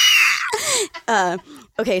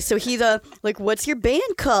 Okay, so he's like, what's your band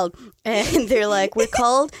called? And they're like, we're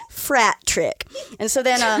called Frat Trick. And so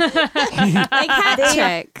then Like hat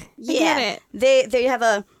trick. yeah, I get it. they have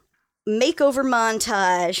a makeover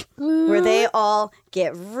montage where they all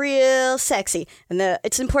get real sexy, and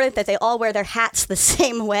it's important that they all wear their hats the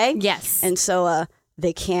same way. Yes. And so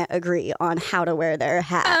they can't agree on how to wear their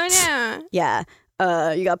hats. Oh no. Yeah.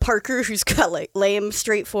 You got Parker, who's got like lame,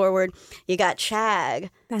 straightforward. You got Chag.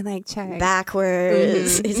 I like Chag.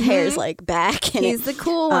 Backwards. His hair's like back. And He's the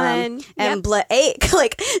cool one. And Blake,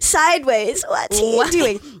 like sideways. What's he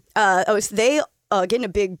doing? So they get in a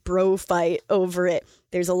big bro fight over it.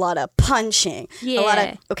 There's a lot of punching.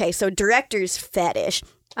 Yeah. Okay, so director's fetish.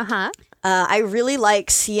 Uh-huh. I really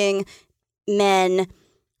like seeing men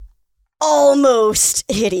almost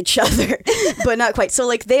hit each other, but not quite. So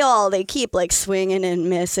like they keep like swinging and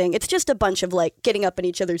missing. It's just a bunch of like getting up in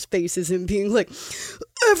each other's faces and being like,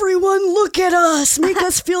 everyone look at us, make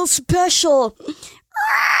us feel special.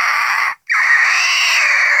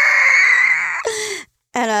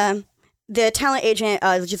 And the talent agent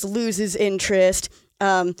just loses interest.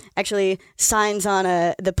 Actually signs on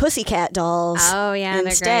the Pussycat Dolls. Oh yeah,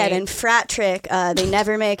 instead. they're great. And Frat Trick, they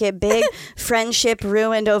never make it big. Friendship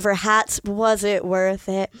ruined over hats. Was it worth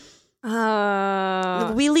it?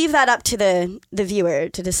 Oh. We leave that up to the viewer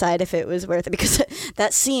to decide if it was worth it, because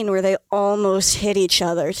that scene where they almost hit each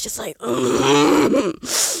other, it's just like,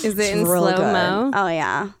 Is it in slow-mo? Oh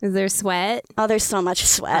yeah. Is there sweat? Oh, there's so much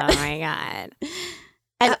sweat. Oh my god.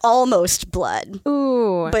 And almost blood.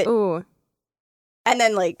 Ooh. But- ooh. And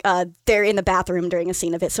then like they're in the bathroom during a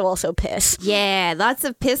scene of it, so also piss. Yeah, lots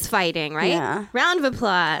of piss fighting, right? Yeah. Round of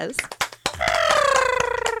applause.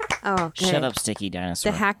 Oh, good. Shut up, sticky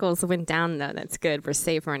dinosaur. The hackles went down though. That's good. We're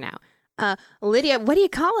safer now. Lydia, what do you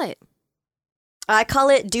call it? I call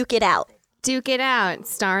it Duke It Out. Duke It Out,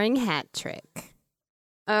 starring Hat Trick.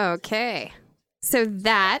 Okay. So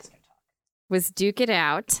that was Duke It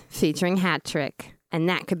Out, featuring Hat Trick. And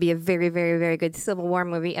that could be a very, very, very good Civil War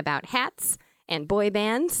movie about hats and boy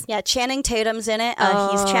bands. Yeah, Channing Tatum's in it.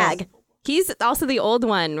 He's Chag. He's also the old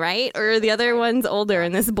one, right? Or the other one's older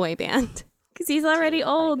in this boy band? Because he's already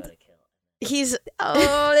old. He's...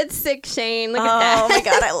 Oh, that's sick, Shane. Look at that. Oh my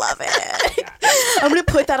god, I love it. I'm going to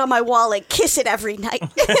put that on my wall and kiss it every night.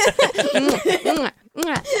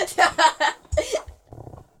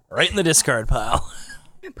 Right in the discard pile.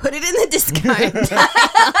 Put it in the discard.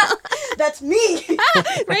 That's me.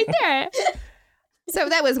 Right there. So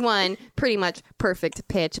that was one pretty much perfect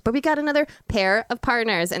pitch, but we got another pair of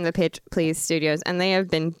partners in the Pitch Please Studios, and they have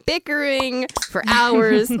been bickering for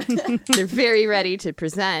hours. They're very ready to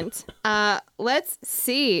present. Let's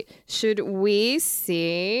see. Should we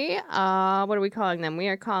see? What are we calling them? We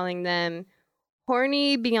are calling them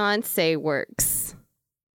Horny Beyonce Works.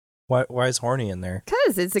 Why is horny in there?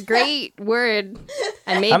 Because it's a great word,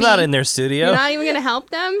 and maybe I'm not in their studio. You're not even going to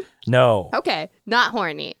help them. No. Okay, not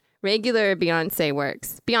horny. Regular Beyonce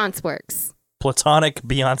Works. Beyonce Works. Platonic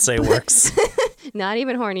Beyonce Works. Not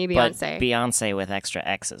even horny But Beyonce. Beyonce with extra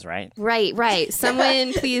X's, right? Right.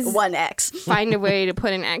 Someone please One X. find a way to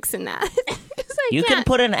put an X in that. 'Cause I You can can't.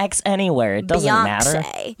 put an X anywhere. It doesn't matter.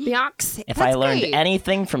 Beyonce. If That's I learned great.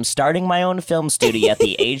 anything from starting my own film studio at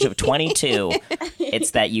the age of 22,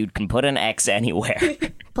 it's that you can put an X anywhere.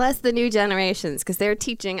 Plus the new generations, because they're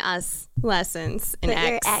teaching us lessons in Put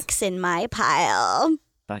your X in my pile.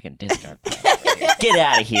 Fucking discard. Get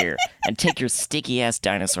out of here and take your sticky ass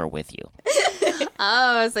dinosaur with you.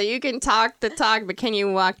 Oh, so you can talk the talk, but can you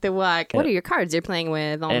walk the walk? What are your cards you're playing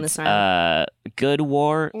with on this It's round? Good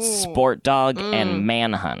War, Sport Dog, and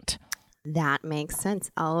Manhunt. That makes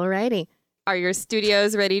sense. Alrighty. Are your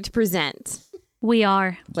studios ready to present? We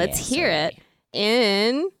are. Let's Yes, hear it alright.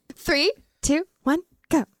 in 3, 2, 1,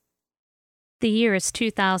 go. The year is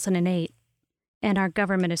 2008, and our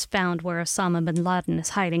government has found where Osama bin Laden is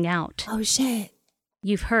hiding out. Oh, shit.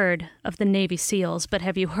 You've heard of the Navy SEALs, but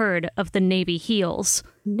have you heard of the Navy HEALs?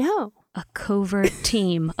 No. A covert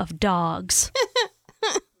team of dogs.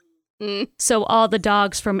 So all the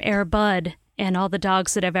dogs from Air Bud and all the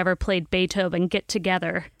dogs that have ever played Beethoven get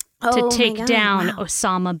together Oh to my take God, down wow.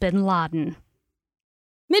 Osama bin Laden.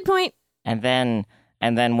 Midpoint. And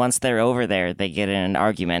then once they're over there, they get in an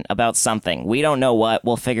argument about something. We don't know what.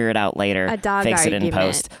 We'll figure it out later. A dog Fix it in argument.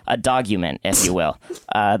 post. A dogument, if you will.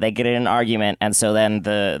 They get in an argument, and so then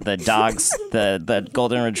the dogs, the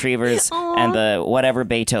golden retrievers, and the whatever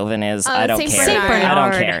Beethoven is, I don't Saint care. Bernard. I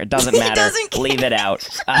don't care. It doesn't matter. Leave it out.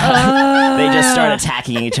 They just start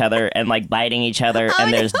attacking each other and like biting each other,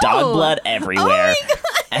 and there's dog blood everywhere.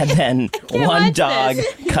 And then one watch dog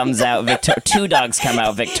this. comes out two dogs come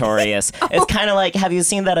out victorious. It's kind of like, have you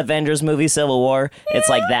seen that Avengers movie Civil War? It's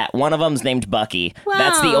like that. One of them's named Bucky.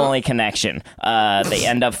 That's the Wow. only connection. They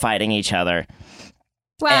end up fighting each other.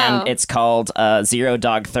 Wow. And it's called 0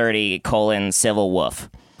 Dog 30 : Civil Woof.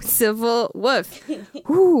 Civil Woof.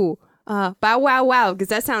 Ooh. Bow wow wow, because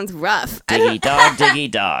that sounds rough. Diggy dog, diggy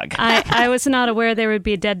dog. I was not aware there would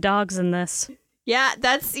be dead dogs in this. Yeah,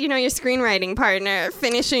 that's, your screenwriting partner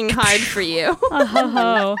finishing hard for you.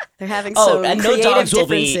 They're having some and no creative dogs will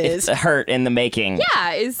differences. be hurt in the making.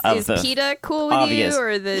 Yeah, is PETA cool with obvious. you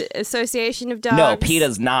or the Association of Dogs? No,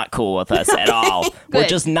 PETA's not cool with us at all. We're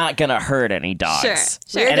just not going to hurt any dogs.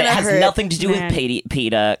 Sure. And it has nothing to do with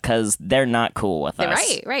PETA because they're not cool with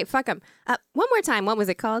us. Right. Fuck them. One more time. What was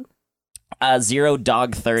it called? 0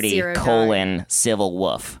 Dog 30 : Civil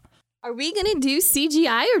Wolf. Are we going to do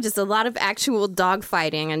CGI or just a lot of actual dog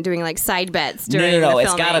fighting and doing like side bets during No, the it's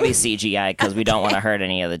filming? got to be CGI because we don't want to hurt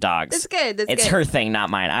any of the dogs. That's good. It's her thing, not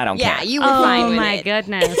mine. I don't care. Yeah, you were fine with it. Oh my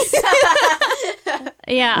goodness.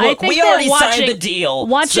 Yeah, Look, I think we already that signed the deal.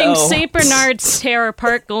 Watching so... St. Bernards tear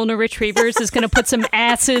apart golden retrievers is going to put some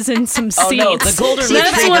asses in some seats. Oh no, the golden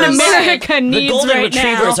retrievers. That's what America needs the golden right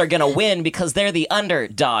retrievers now. are going to win because they're the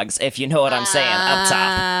underdogs, if you know what I'm saying, up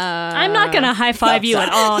top. I'm not going to high five you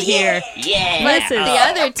at all here. Yeah. Listen, the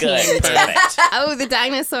other team. Good, perfect. Oh, the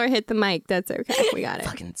dinosaur hit the mic. That's okay. We got it.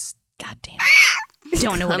 Fucking goddamn.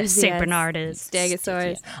 Don't know what a Clumsy St. ass Bernard is.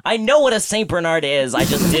 Stegosaurus. I know what a Saint Bernard is. I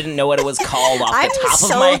just didn't know what it was called off the top of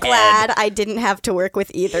my I'm head. so glad I didn't have to work with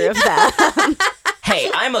either of them. Hey,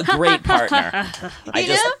 I'm a great partner. I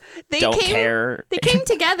just don't care. They came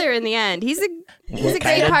together in the end. He's a great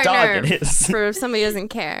kind of dog partner it is. for if somebody doesn't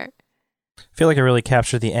care. I feel like I really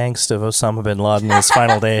captured the angst of Osama bin Laden in his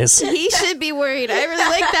final days. He should be worried. I really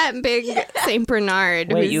like that big Saint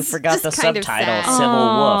Bernard. Wait, who's you forgot the just kind of subtitle, sad. Civil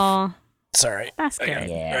Wolf. Aw, Sorry. that's good.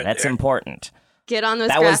 Yeah, that's important. Get on those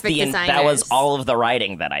That was graphic designers. that was all of the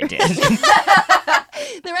writing that I did.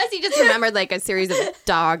 The rest you just remembered like a series of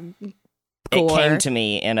dog gore. It came to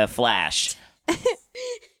me in a flash.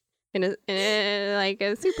 in a like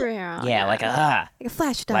a superhero. Yeah, like like a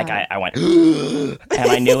flash dog. like I went, and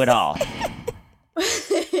I knew it all.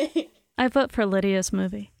 I vote for Lydia's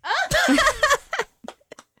movie.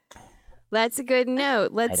 That's a good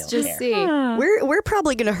note. Let's don't just care. see. We're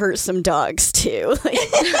probably gonna hurt some dogs too.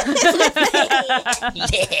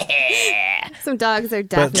 Yeah. Some dogs are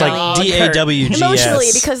But it's definitely like DAWGS. Emotionally,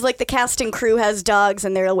 because like the cast and crew has dogs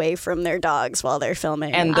and they're away from their dogs while they're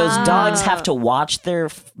filming. And those dogs have to watch their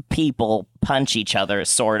people punch each other,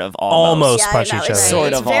 sort of almost. Almost punch I know, each other. it's- Sort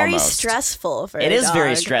it's of very almost. stressful for It a is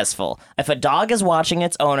very dog. stressful. If a dog is watching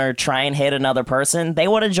its owner try and hit another person, they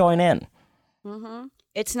want to join in.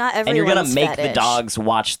 It's not And everyone's you're going to make the fetish. dogs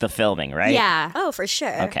watch the filming, right? Yeah. Oh, for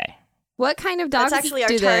sure. Okay. What kind of dogs That's actually our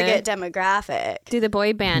do target demographic. do the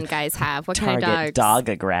boy band guys have? What kind of dogs?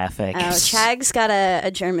 Target dogographic. Oh, Chag's got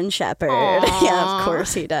a German Shepherd. Yeah, of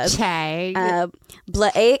course he does. Chag.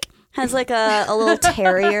 Blake has like a little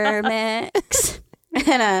terrier mix.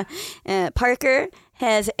 And Parker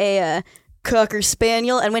has a Cocker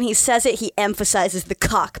Spaniel. And when he says it, he emphasizes the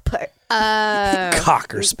cock part.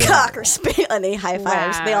 Cocker spaniel. Cocker Spaniel. And they high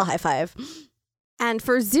fives. Wow. They all high five. And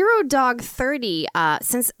for 0 Dog 30,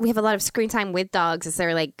 since we have a lot of screen time with dogs, is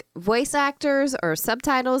there like voice actors or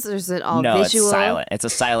subtitles, or is it all No, visual? it's silent. It's a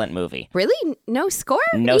silent movie. Really? No score?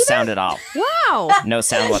 No either? sound at all. Wow. No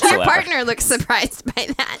sound whatsoever. Your partner looks surprised by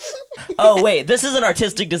that. Oh, wait. This is an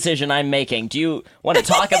artistic decision I'm making. Do you want to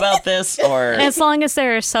talk about this or... As long as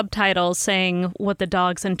there are subtitles saying what the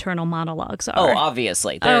dog's internal monologues are. Oh,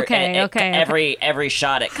 obviously. There- Okay, okay. Every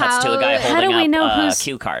shot it cuts to a How- guy How do we holding know up a who's-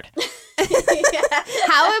 cue card.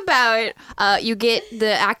 How about you get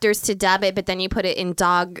the actors to dub it, but then you put it in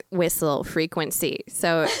dog whistle frequency,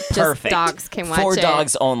 so just Perfect. dogs can watch 4 it.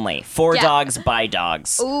 dogs only. 4 Yeah. dogs by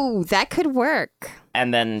dogs. Ooh, that could work.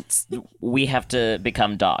 And then we have to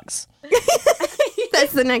become dogs.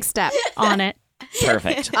 That's the next step. On it.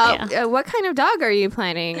 Perfect. What kind of dog are you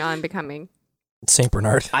planning on becoming? Saint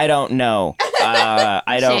Bernard. I don't know.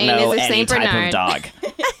 I don't Shane know is a any Saint type Bernard. of dog.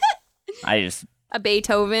 I just A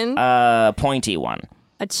Beethoven? pointy one.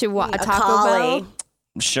 A Chihuahua? A A Taco collie. Bell?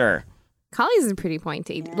 Sure. Collies are pretty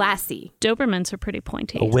pointy. Lassie. Dobermans are pretty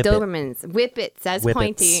pointy. A whippet. Dobermans. Whippets. That's Whippets.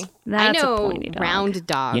 pointy. That's I a know pointy dog. round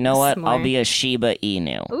dogs. You know what? more. I'll be a Shiba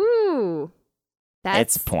Inu. Ooh. It's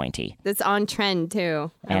That's pointy on trend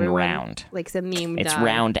too. and Everyone round. likes a meme It's dog.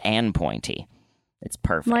 round and pointy. It's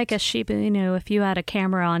perfect. Like a Shiba Inu, if you had a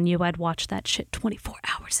camera on you, I'd watch that shit 24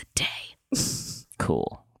 hours a day.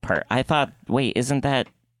 Cool. I thought, wait, isn't that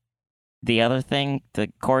the other thing? The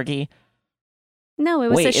corgi? No, it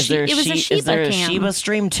was Wait, a is there it was a Shiba is there a cam. Shiba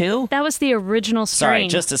stream too? That was the original stream. Sorry,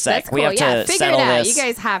 just a sec. That's cool. We have yeah, to figure settle it out. this. You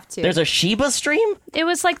guys have to. There's a Shiba stream? It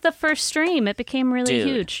was like the first stream. It became really Dude.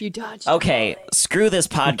 huge. You dodged. Okay, screw this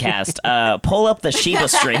podcast. Pull up the Shiba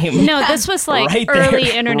stream. No, this was like right early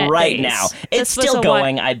there, internet right days. now. It's This was still a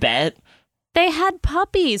going, I bet. They had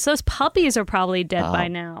puppies. Those puppies are probably dead by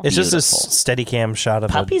now. It's just a Beautiful. steady cam shot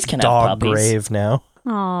of Puppies a can have dog puppies. grave now.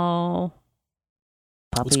 Oh.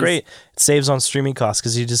 Puppies. It's great. It saves on streaming costs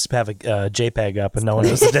because you just have a JPEG up and no one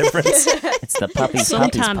knows the difference. It's the puppies.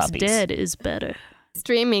 Sometimes dead is better.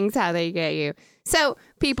 Streaming's how they get you. So,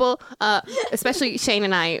 people, especially Shane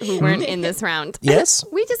and I, who weren't in this round. Yes?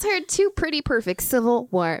 We just heard two pretty perfect Civil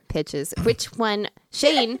War pitches. Which one,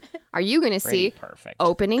 Shane, are you going to see perfect.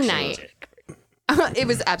 Opening night? It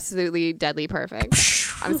was absolutely deadly perfect.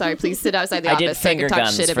 I'm sorry, please sit outside the I office did so I finger can talk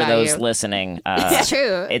guns shit for about those you. listening. It's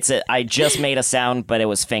true. I just made a sound, but it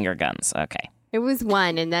was finger guns. Okay. It was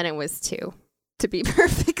 1 and then it was 2, to be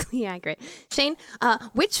perfectly accurate. Shane,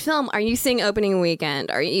 which film are you seeing opening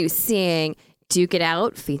weekend? Are you seeing Duke It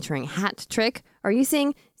Out featuring Hat Trick? Are you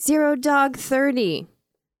seeing Zero Dog 30?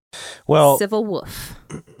 Well, Civil Wolf.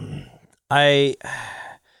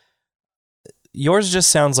 Yours just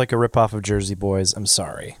sounds like a ripoff of Jersey Boys. I'm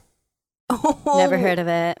sorry. Oh, Never heard of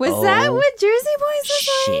it. Was that what Jersey Boys was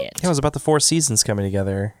like? Shit. It was about the 4 seasons coming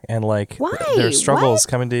together and like Why? their struggles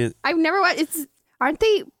What? coming to. I've never watched. Aren't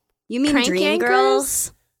they? You mean Cranky Dream Anchors?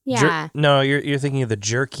 Girls? Yeah. No, you're thinking of the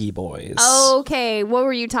Jerky Boys. Okay, what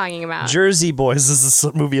were you talking about? Jersey Boys is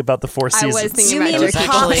a movie about the 4 I seasons. was thinking You about mean It was Jerky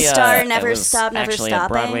Pop actually, Star it Never was Stop, Never actually Stopping?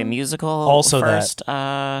 a Broadway musical. Also first,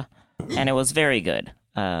 and it was very good.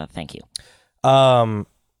 Thank you.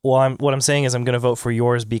 Well, what I'm saying is I'm going to vote for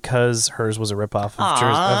yours because hers was a ripoff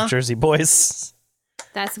of Jersey Boys.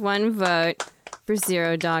 That's 1 vote for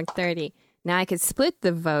Zero Dog 30. Now I could split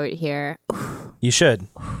the vote here. You should.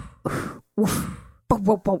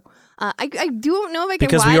 I don't know if I can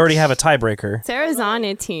Because watch. we already have a tiebreaker. Sarah's on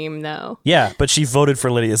a team, though. Yeah, but she voted for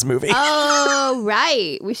Lydia's movie. Oh,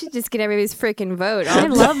 right. We should just get everybody's freaking vote. I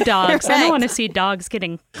love dogs. I Correct. don't want to see dogs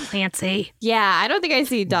getting Clancy. Yeah, I don't think I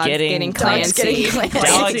see dogs getting Dogs Clancy.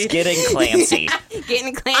 Dogs getting Clancy.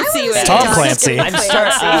 Getting Clancy with Tom dogs. Clancy.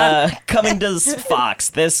 I'm coming to Fox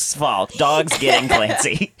this fall. Dogs getting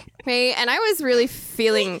Clancy. Right, and I was really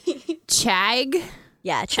feeling Chag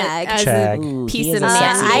Yeah, Chag. as Chag. a piece he is of a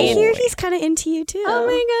sexy man. I boy. hear he's kind of into you too. Oh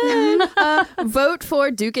my god. Vote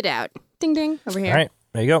for Duke It Out. Ding ding. Over here. All right,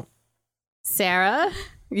 there you go. Sarah,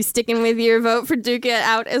 are you sticking with your vote for Duke It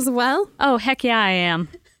Out as well? Oh, heck yeah, I am.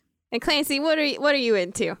 And Clancy, what are you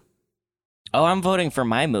into? Oh, I'm voting for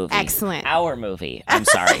my movie. Excellent. Our movie. I'm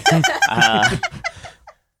sorry.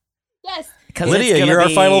 Yes. 'Cause Lydia, it's gonna you're our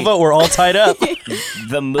be final vote. We're all tied up.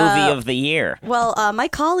 The movie of the year. Well, my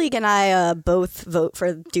colleague and I both vote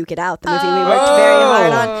for Duke It Out, the movie we worked very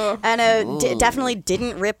hard on, and definitely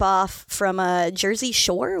didn't rip off from Jersey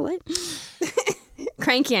Shore. What?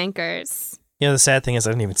 Cranky Anchors. You know, the sad thing is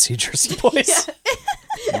I didn't even see Jersey Boys.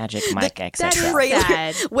 Magic Mike That XXL. trailer.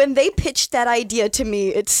 sad. When they pitched that idea to me,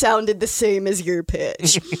 it sounded the same as your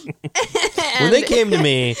pitch. When they came to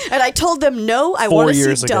me, And I told them, no, I 4 want to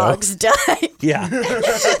years see ago. dogs die. yeah.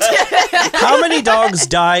 How many dogs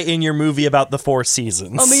die in your movie about the 4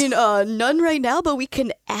 seasons? I mean, none right now, but we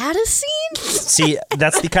can add a scene. See,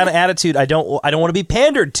 that's the kind of attitude I don't want to be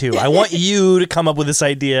pandered to. I want you to come up with this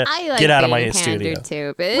idea. I like Get out of my being studio. pandered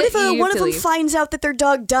to, but What if you one have of to them leave. finds out that their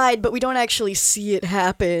dog died, but we don't actually see it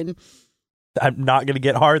happen? I'm not going to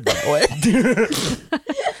get hard that way.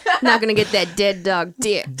 Not gonna get that dead dog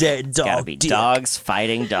dick. Dead dog. Gotta be dick. dogs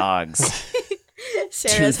fighting dogs.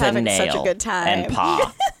 Sarah's Tooth and having nail such a good time. and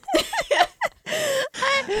paw.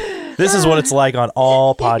 This is what it's like on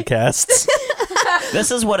all podcasts.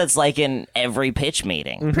 This is what it's like in every pitch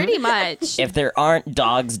meeting. Pretty much. If there aren't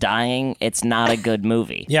dogs dying, it's not a good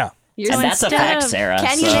movie. Yeah. You're And that's a instead fact, of-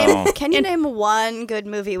 Sarah. Can you name one good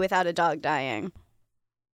movie without a dog dying?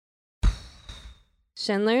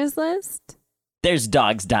 Schindler's List. There's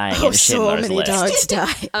dogs dying Oh, in so Schindler's many List.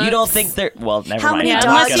 dogs die. You don't think there? Well, never How mind. many Yeah, I'm dogs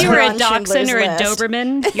not unless gonna- you were a on Schindler's dachshund or a List?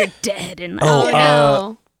 Doberman, you're dead in that. Oh,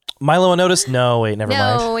 no. Milo and Otis? No, wait, never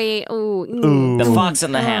mind. No, wait. Ooh. Ooh. The Fox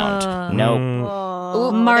and the Hound. Nope. Oh,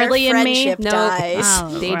 Ooh, Marley their and Me? friendship Nope. dies.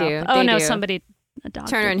 Oh, They do. Oh They no, do. somebody. A dog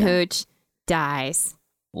Turner did and die. Hooch dies.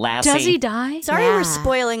 Lassie. Does he die? Sorry, Yeah. we're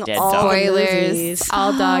spoiling Dead all dog. the Spoilers. movies.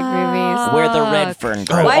 All dog movies. Where the red fern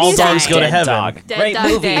grows. Oh, Why do all you dogs think- go to Dead heaven. Dog. Dead Great dog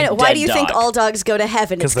movie. day. And why Dead do you think dog. all dogs go to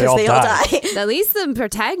heaven? It's 'Cause they because all they all die. die. At least the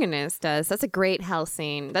protagonist does. That's a great hell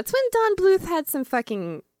scene. That's when Don Bluth had some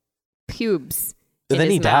fucking pubes. But in then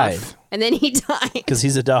his he mouth. died. And then he died. Because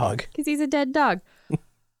he's a dog. Because he's a dead dog.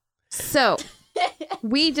 So,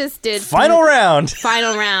 we just did Final round.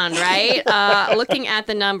 Final round, right? Looking at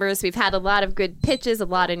the numbers, we've had a lot of good pitches, a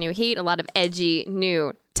lot of new heat, a lot of edgy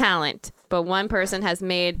new talent. But one person has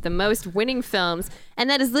made the most winning films, and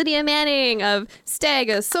that is Lydia Manning of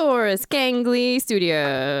Stegosaurus Gangly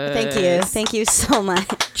Studios. Thank you. Thank you so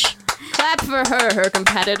much. Clap for her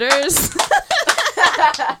competitors.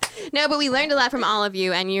 No, but we learned a lot from all of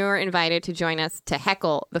you, and you're invited to join us to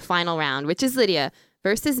heckle the final round, which is Lydia.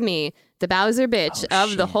 versus me, the Bowser bitch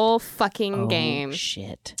of the whole fucking game.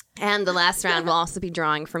 Shit. And the last round will also be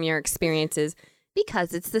drawing from your experiences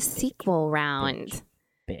because it's the sequel round.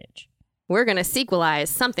 Bitch. We're going to sequelize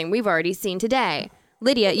something we've already seen today.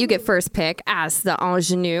 Lydia, you get first pick as the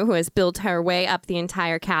ingenue who has built her way up the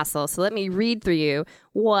entire castle. So let me read through you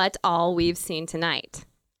what all we've seen tonight.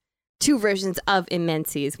 2 versions of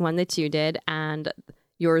Immenses, one that you did, and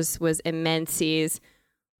yours was Immenses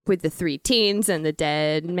with the 3 teens and the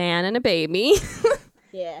dead man and a baby.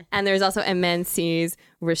 Yeah. And there's also Immenses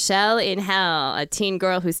Rochelle in Hell, a teen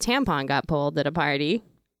girl whose tampon got pulled at a party,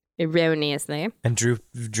 erroneously. And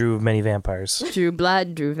drew many vampires. Drew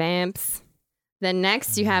blood, drew vamps. Then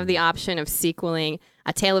next you have the option of sequeling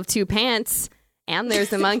A Tale of Two Pants, and there's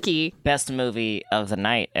the monkey. Best movie of the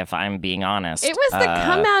night, if I'm being honest. It was the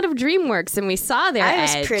come out of DreamWorks, and we saw their I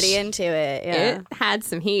was edge. pretty into it. Yeah. It had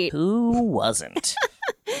some heat. Who wasn't?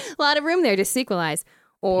 A lot of room there to sequelize.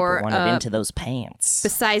 Or wanted into those pants.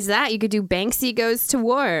 besides that, you could do Banksy Goes to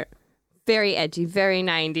War. Very edgy, very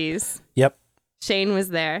 90s. Yep. Shane was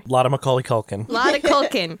there. A lot of Macaulay Culkin. A lot of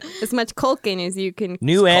Culkin. As much Culkin as you can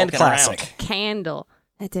New and Culkin classic. around. candle.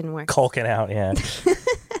 That didn't work. Culkin out, yeah.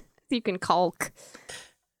 You can culk.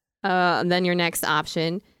 Then your next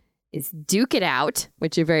option is Duke It Out,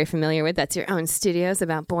 which you're very familiar with. That's your own studios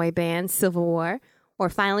about boy bands, Civil War. Or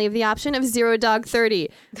finally, the option of Zero Dog 30,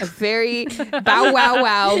 a very bow wow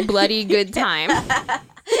wow bloody good time.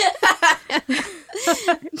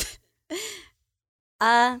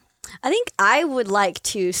 I think I would like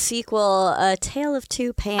to sequel A Tale of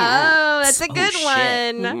Two Pants. Oh, that's a good shit.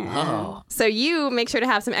 one. Oh. So you make sure to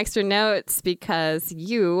have some extra notes because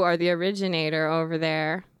you are the originator over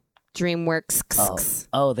there. DreamWorks.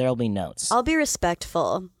 Oh, there'll be notes. I'll be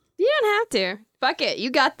respectful. You don't have to. Fuck it. You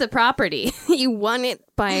got the property. You won it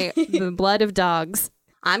by the blood of dogs.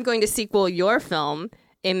 I'm going to sequel your film,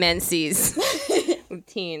 Immenses, with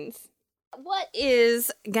teens. What is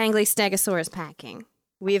Gangly Stegosaurus packing?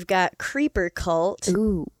 We've got Creeper Cult,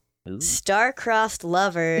 Ooh. Star-Crossed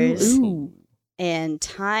Lovers, Ooh. and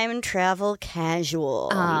Time Travel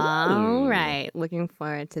Casual. All right. Looking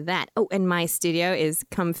forward to that. Oh, and my studio is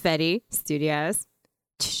Confetti Studios.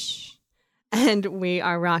 And we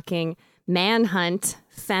are rocking Manhunt,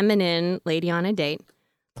 Feminine, Lady on a Date,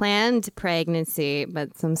 Planned Pregnancy,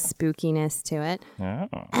 but some spookiness to it,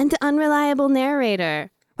 and Unreliable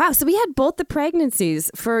Narrator. Wow, so we had both the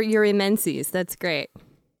pregnancies for your Immenses. That's great.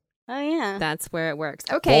 Oh, yeah. That's where it works.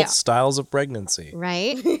 Okay. Both styles of pregnancy.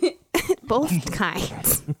 Right? Both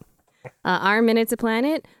kinds. Our Minute to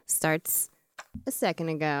Planet starts a second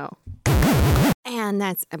ago. And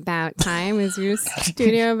that's about time. Is your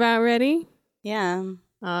studio about ready? Yeah.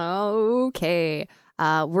 Okay.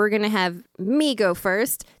 We're going to have me go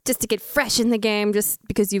first just to get fresh in the game. Just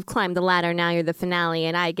because you've climbed the ladder, now you're the finale,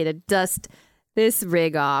 and I get to dust this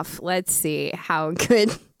rig off. Let's see how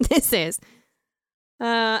good this is.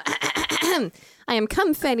 I am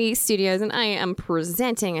Confetti Studios, and I am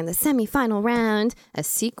presenting in the semifinal round a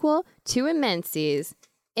sequel to Immenses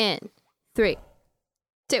in 3,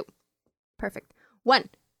 2, perfect, 1.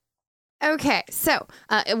 Okay, so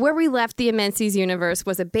where we left the Immenses universe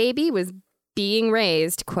was a baby was being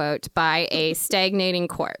raised, quote, by a stagnating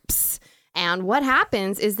corpse. And what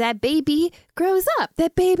happens is that baby grows up.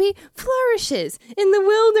 That baby flourishes in the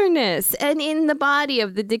wilderness and in the body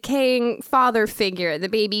of the decaying father figure. The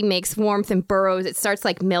baby makes warmth and burrows. It starts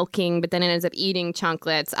like milking, but then it ends up eating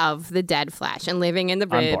chunklets of the dead flesh and living in the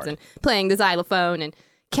ribs and playing the xylophone and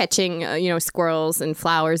catching, squirrels and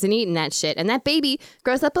flowers and eating that shit. And that baby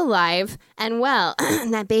grows up alive and well.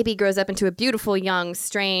 That baby grows up into a beautiful, young,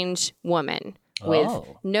 strange woman with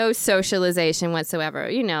no socialization whatsoever,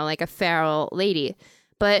 like a feral lady.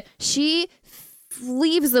 But she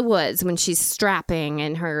leaves the woods when she's strapping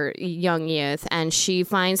in her young youth, and she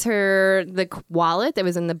finds the wallet that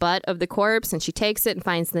was in the butt of the corpse, and she takes it and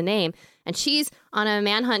finds the name. And she's on a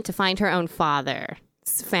manhunt to find her own father's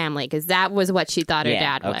family, because that was what she thought her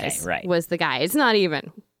dad was the guy. It's not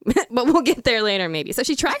even, but we'll get there later maybe. So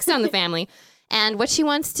she tracks down the family, and what she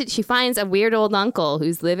finds a weird old uncle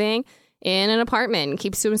who's living in an apartment and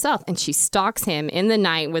keeps to himself, and she stalks him in the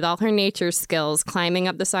night with all her nature skills, climbing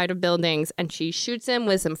up the side of buildings, and she shoots him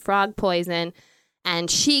with some frog poison,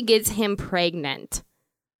 and she gets him pregnant.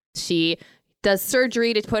 She does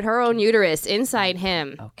surgery to put her own uterus inside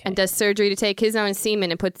him, and does surgery to take his own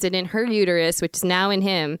semen and puts it in her uterus, which is now in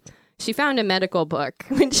him. She found a medical book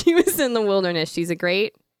when she was in the wilderness. She's a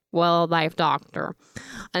great wildlife doctor.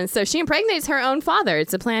 And so she impregnates her own father.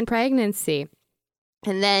 It's a planned pregnancy.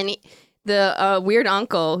 And then the weird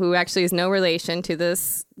uncle who actually is no relation to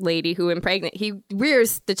this lady who impregnated. He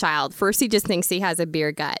rears the child. First, he just thinks he has a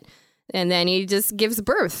beer gut. And then he just gives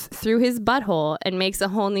birth through his butthole and makes a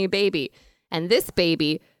whole new baby. And this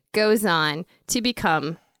baby goes on to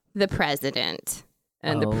become the president.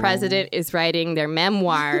 And the president is writing their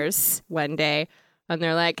memoirs one day. And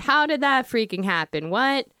they're like, how did that freaking happen?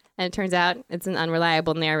 What? And it turns out it's an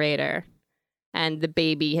unreliable narrator. And the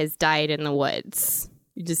baby has died in the woods.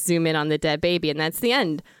 You just zoom in on the dead baby. And that's the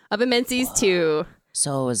end of Imenses 2.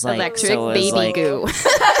 So it was like Electric Baby Goo.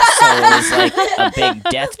 So it was like a big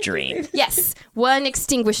death dream. Yes. One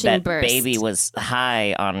extinguishing that burst. Baby was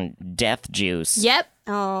high on death juice. Yep.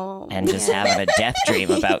 Oh. And just having a death dream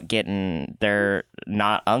about getting their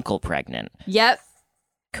not uncle pregnant. Yep.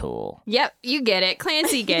 Cool. Yep. You get it.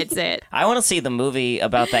 Clancy gets it. I want to see the movie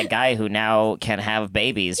about that guy who now can have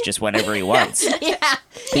babies just whenever he wants. Yeah.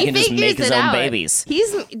 He can just figures make his it own out. babies.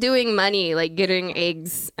 He's doing money, like getting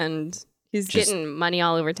eggs, and he's getting money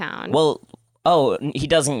all over town. Well, he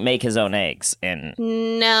doesn't make his own eggs.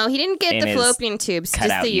 No, he didn't get in the his fallopian tubes, just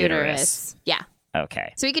cutout the uterus. uterus. Yeah.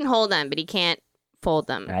 Okay. So he can hold them, but he can't fold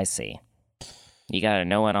them. I see. You got to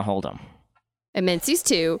know when to hold them. Imenses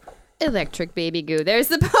 2, Electric Baby Goo. There's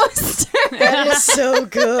the poster. That is so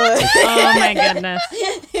good. Oh my goodness.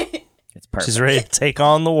 It's perfect. She's ready to take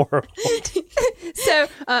on the world. So,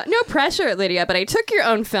 no pressure, Lydia, but I took your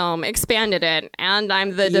own film, expanded it, and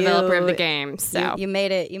I'm the developer of the game. So You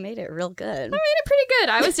made it real good. I made it pretty good.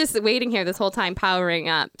 I was just waiting here this whole time, powering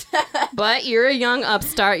up. But you're a young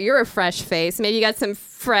upstart. You're a fresh face. Maybe you got some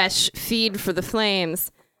fresh feed for the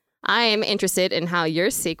flames. I am interested in how your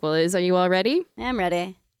sequel is. Are you all ready? I'm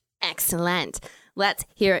ready. Excellent. Let's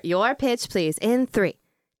hear your pitch, please, in 3,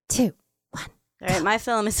 2. All right, my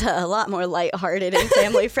film is a lot more lighthearted and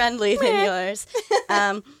family-friendly than yours.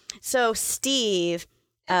 So Steve,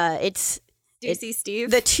 it's Do you see Steve?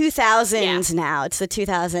 the 2000s now. It's the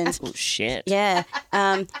 2000s. Oh, shit. Yeah.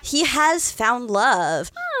 He has found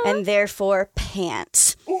love and therefore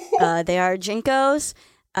pants. They are Jinkos.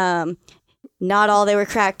 Not all they were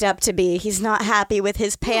cracked up to be. He's not happy with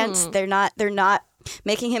his pants. They're not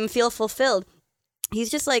making him feel fulfilled. He's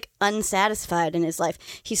just like unsatisfied in his life.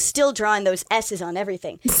 He's still drawing those S's on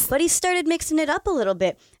everything. But he started mixing it up a little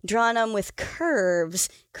bit, drawing them with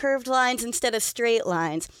curved lines instead of straight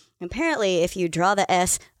lines. Apparently, if you draw the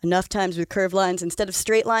S enough times with curved lines instead of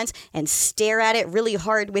straight lines and stare at it really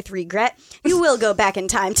hard with regret, you will go back in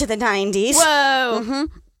time to the 90s. Whoa. Mm-hmm.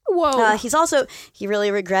 Whoa. He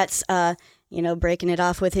really regrets, breaking it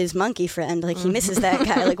off with his monkey friend. Like, he misses that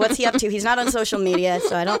guy. Like, what's he up to? He's not on social media,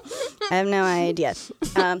 so I have no idea.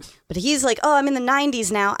 But he's like, I'm in the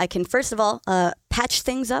 90s now. I can, first of all, patch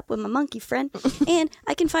things up with my monkey friend, and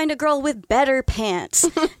I can find a girl with better pants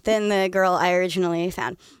than the girl I originally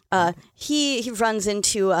found. He runs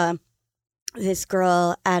into this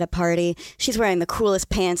girl at a party. She's wearing the coolest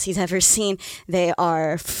pants he's ever seen. They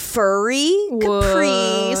are furry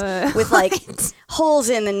capris with like holes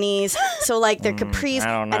in the knees. So like they're capris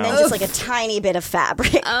and then just like a tiny bit of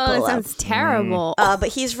fabric. Oh, that sounds terrible. But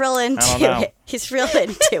he's real into it. He's real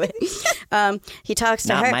into it. He talks to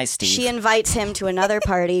Not her. my Steve. She invites him to another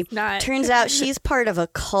party. Not. Turns out she's part of a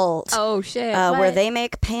cult. Oh, shit. Where they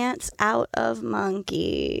make pants out of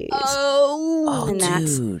monkeys. Oh. And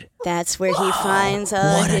dude. that's where he finds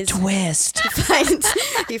What a his twist.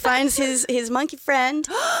 he finds his monkey friend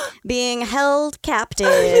being held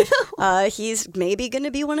captive. He's maybe going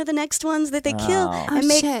to be one of the next ones that they kill and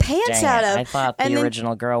make shit. pants Dang out it. of. I thought And the then-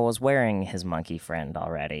 original girl was wearing his monkey friend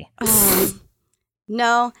already.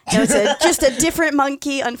 No, it's just a different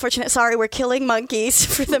monkey. Unfortunate. Sorry, we're killing monkeys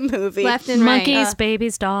for the movie. Left and right. Monkeys,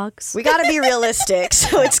 babies, dogs. We got to be realistic,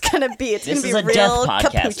 so it's gonna be This is be a death real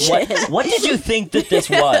podcast. capuchin. What did you think that this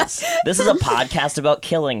was? This is a podcast about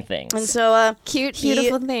killing things. And so, Cute,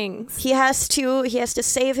 beautiful things. he has to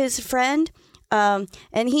save his friend, and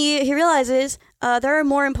he realizes there are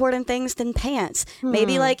more important things than pants.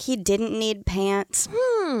 Maybe like he didn't need pants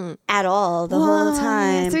at all the whole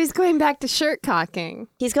time. So he's going back to shirt cocking.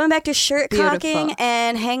 He's going back to shirt cocking Beautiful.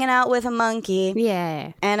 and hanging out with a monkey.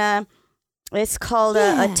 Yeah. And it's called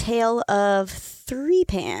a Tale of Three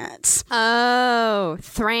Pants. Oh,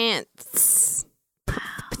 Thrants.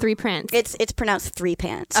 3 prints. It's pronounced Three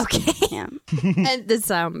Pants. Okay. Yeah. It does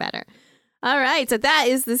sound better. All right, so that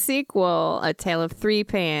is the sequel, A Tale of Three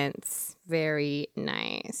Pants. Very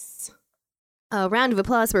nice. A round of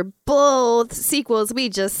applause for both sequels we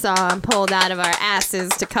just saw and pulled out of our asses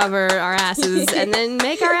to cover our asses and then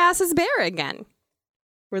make our asses bare again.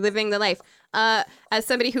 We're living the life. As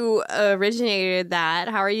somebody who originated that,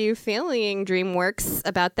 how are you feeling, DreamWorks,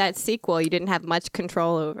 about that sequel you didn't have much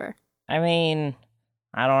control over? I mean,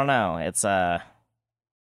 I don't know. It's I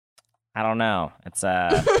don't know. It's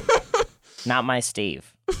not my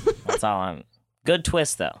Steve. That's all I'm. Good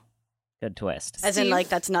twist though. Good twist. As in, like,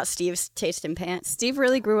 that's not Steve's taste in pants. Steve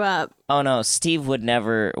really grew up. Oh no, Steve would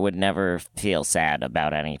never feel sad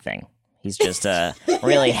about anything. He's just a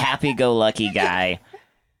really happy-go-lucky guy.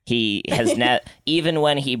 He has even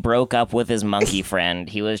when he broke up with his monkey friend,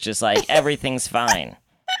 he was just like, everything's fine.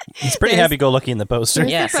 He's pretty happy-go-lucky in the poster.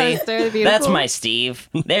 Yeah, see, that's my Steve.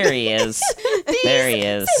 There he is. There he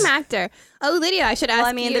is. Same actor. Oh, Lydia, I should ask you. Well,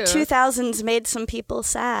 I mean, the 2000s made some people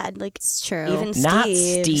sad. Like, it's true. Even Not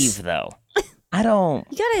Steve's. Steve, though. I don't.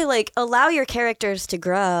 You gotta, like, allow your characters to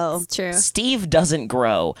grow. It's true. Steve doesn't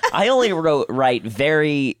grow. I only write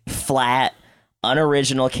very flat,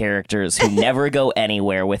 unoriginal characters who never go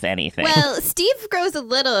anywhere with anything. Well, Steve grows a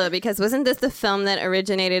little because wasn't this the film that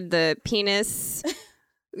originated the penis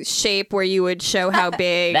shape where you would show how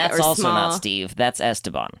big That's or also small? not Steve. That's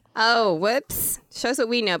Esteban. Oh, whoops. Shows what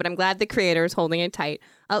we know, but I'm glad the creator is holding it tight.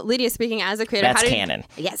 Lydia, speaking as a creator, That's canon.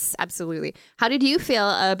 Yes, absolutely. How did you feel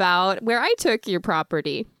about where I took your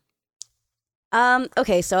property?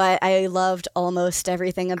 Okay, so I loved almost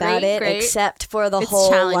everything about it, great. except for the It's whole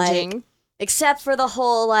challenging.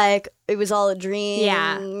 like it was all a dream,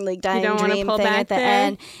 Yeah. like dying don't wanna dream pull thing back at the there?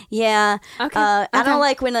 end. Yeah. Okay. I Okay. don't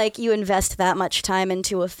like when like you invest that much time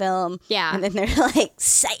into a film, Yeah. and then they're like,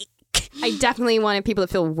 psych. I definitely wanted people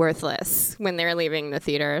to feel worthless when they're leaving the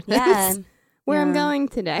theater. Yeah. That's where I'm Yeah. going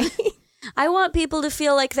today. I want people to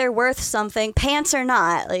feel like they're worth something, pants or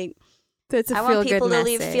not. Like, That's a I want people to feel-good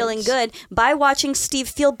leave message. feeling good by watching Steve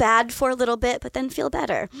feel bad for a little bit, but then feel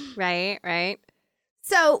better. Right.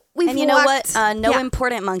 So we've And you know walked- what? No Yeah.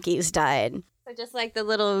 important monkeys died. So just like the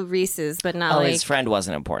little Reese's, but not Oh, like his friend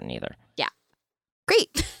wasn't important either.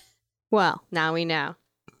 great. Well, now we know.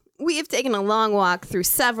 We have taken a long walk through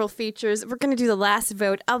several features. We're going to do the last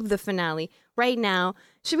vote of the finale right now.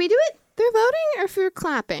 Should we do it through voting or through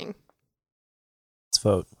clapping? Let's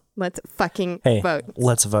vote. Let's fucking Hey, vote.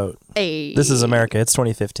 let's vote. Hey. This is America. It's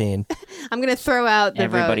 2015. I'm going to throw out the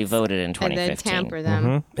Everybody votes voted in and 2015. then tamper them.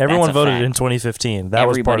 Mhm. Everyone a voted fact. in 2015. That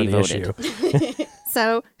Everybody was part of the voted. issue.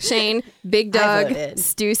 So, Shane, Big I Dog, voted.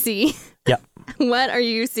 Stussy, Yep. what are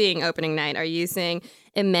you seeing opening night? Are you seeing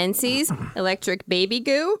Immensies, Electric Baby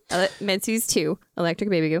Goo, Immensies 2, Electric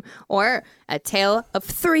Baby Goo, or A Tale of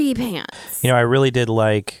Three Pants? You know, I really did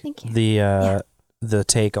like Thank you. the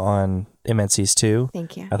take on Immensies 2.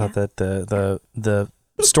 Thank you. I thought that the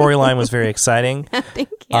storyline was very exciting. Thank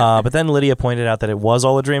you. But then Lydia pointed out that it was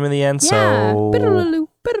all a dream in the end. So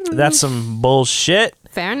that's some bullshit.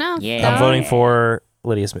 Fair enough. Yeah. I'm voting for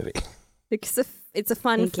Lydia's movie. It's a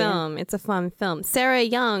fun Thank you. film. It's a fun film. Sarah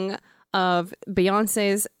Young of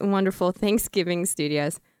Beyonce's wonderful Thanksgiving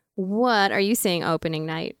Studios. What are you seeing opening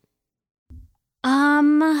night?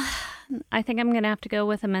 I think I'm gonna have to go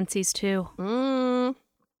with Immensies too.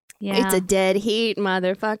 Yeah. It's a dead heat,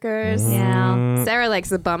 motherfuckers. Yeah. Sarah likes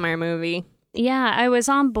the bummer movie. Yeah, I was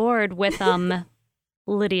on board with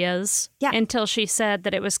Lydia's Yeah. until she said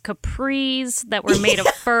that it was capris that were made of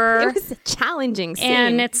fur. It was a challenging scene.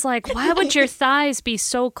 And it's like, why would your thighs be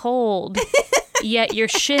so cold, yet your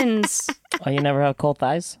shins, Oh, you never have cold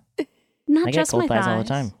thighs? not I get just cold my thighs thighs all the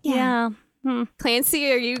time. Yeah.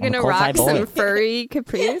 Clancy, are you I'm a going to cold rock thigh boy. some furry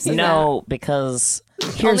capris? No, because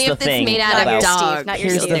here's Only the if it's thing made out of about dog. not your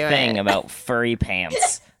here's Steve. the thing about furry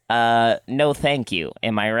pants. No, thank you.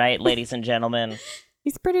 Am I right, ladies and gentlemen?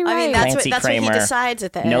 He's pretty right. I mean, that's Clancy what he Kramer, decides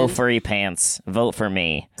at the end. No furry pants. Vote for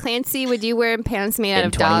me Clancy, would you wear pants made out in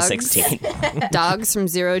of dogs? 2016. Dogs from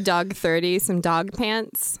 0 Dog 30, some dog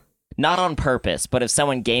pants? Not on purpose, but if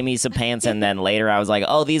someone gave me some pants and then later I was like,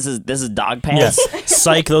 "Oh, this is dog pants." Yes.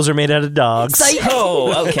 Psych, those are made out of dogs.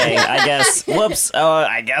 Oh, okay. I guess. Whoops.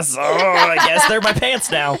 I guess they're my pants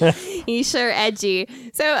now. He's sure edgy.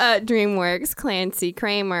 So, DreamWorks, Clancy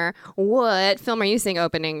Kramer, what film are you seeing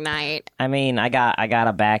opening night? I mean, I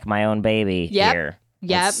gotta back my own baby Yep. here.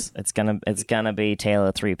 Yep. It's gonna be Tale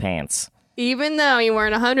of Three Pants. Even though you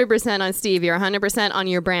weren't 100% on Steve, you're 100% on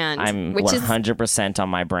your brand. I'm which is 100% on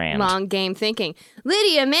my brand. long game thinking.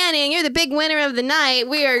 Lydia Manning, you're the big winner of the night.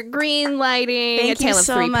 We are green lighting Thank A Tale you of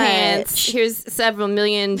so Three much. Pants. Here's several $1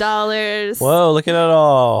 million. Whoa, look at it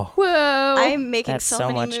all. Whoa. I'm making That's so so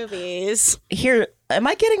many much. movies. Here, am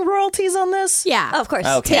I getting royalties on this? yeah. Oh, of course.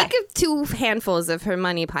 Okay. Take 2 handfuls of her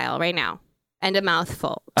money pile right now and a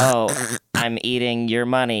mouthful. Oh, I'm eating your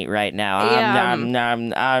money right now. Yeah. Sarah,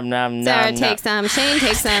 Nom. take some. Shane,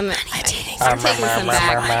 take some. I'm taking some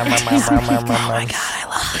back. Oh my god, I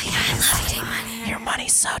love it. Your money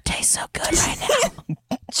tastes so good right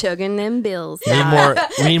now. Chugging them bills.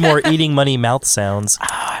 We need more eating money mouth sounds.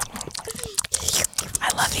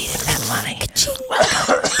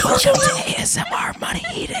 Welcome to ASMR Money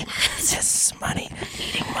Eating. This is money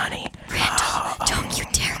eating money. Randall, don't you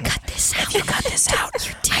dare cut this out. If you cut this out,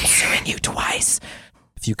 I'm suing you twice.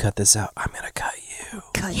 If you cut this out, I'm gonna cut you.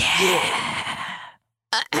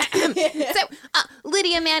 So,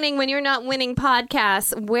 Lydia Manning, when you're not winning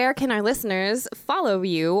podcasts, where can our listeners follow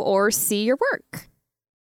you or see your work?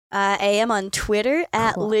 I am on Twitter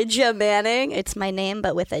at Lydia Manning. It's my name,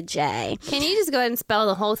 but with a J. Can you just go ahead and spell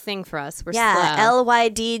the whole thing for us? We're slow.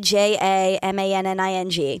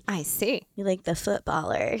 LYDJAMANNING. I see. You like the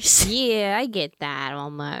footballers. Yeah, I get that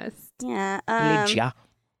almost. Yeah. Lydia.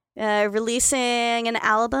 Releasing an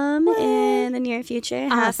album in the near future.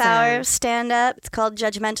 Awesome. Half-hour stand-up. It's called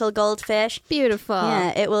Judgmental Goldfish. Beautiful.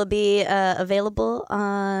 Yeah, it will be available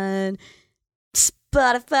on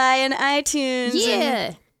Spotify and iTunes.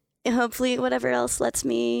 Yeah. And hopefully whatever else lets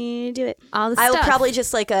me do it. All the I will stuff. probably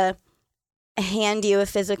just hand you a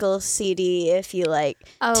physical CD if you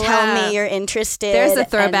tell me you're interested. There's a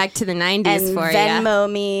throwback to the 90s and for you. Venmo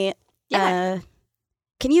me. Yeah.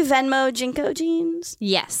 Can you Venmo Jinko Jeans?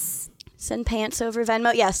 Yes. Send pants over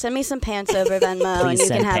Venmo? Yeah, send me some pants over Venmo and Please you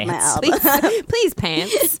can send have my pants. album. Please,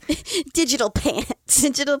 pants. Digital pants.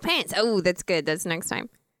 Digital pants. Oh, that's good. That's next time.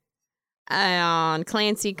 On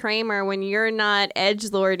Clancy Kramer, when you're not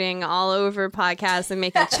edgelording all over podcasts and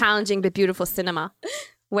making challenging but beautiful cinema,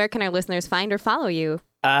 where can our listeners find or follow you?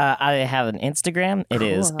 I have an Instagram. It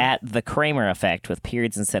is at The Kramer Effect with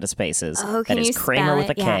periods instead of spaces. Oh, can that is you Kramer spell with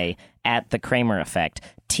a it? K at The Kramer Effect.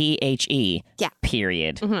 THE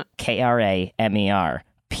period KRAMER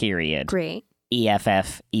period Great.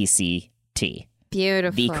 EFFECT.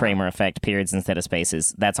 Beautiful. The Kramer Effect periods instead of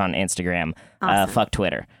spaces. That's on Instagram. Awesome. Fuck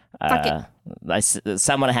Twitter. Fuck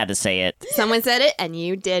Someone had to say it. Someone said it, and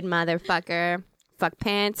you did, motherfucker. Fuck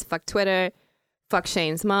pants. Fuck Twitter. Fuck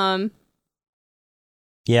Shane's mom.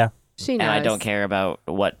 Yeah. She knows. And I don't care about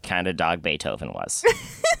what kind of dog Beethoven was. He's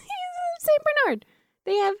St. Bernard.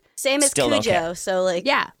 They have... Same as Still don't care. Cujo, so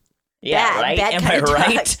Yeah. Yeah, Bad- right? bad Am kind I of dog.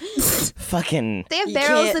 right? Fucking... They have You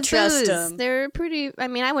barrels can't of trust booze. 'em. They're pretty... I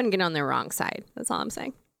mean, I wouldn't get on their wrong side. That's all I'm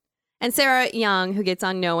saying. And Sarah Young, who gets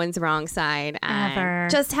on no one's wrong side. and Ever.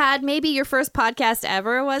 Just had maybe your first podcast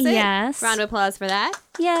ever, was it? Yes. Round of applause for that.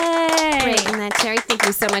 Yay! Great. And that, Terry, thank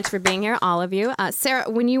you so much for being here, all of you. Sarah,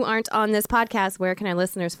 when you aren't on this podcast, where can our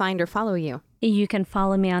listeners find or follow you? You can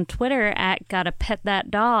follow me on Twitter at Gotta Pet That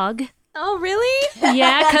Dog. Oh, really?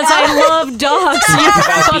 Yeah, because I love dogs. You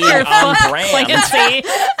about being fucker, on fuck brand. Clancy.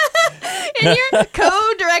 And your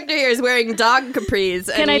co-director here is wearing dog capris.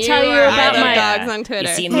 Can and I tell you are about I Love my- dogs on Twitter?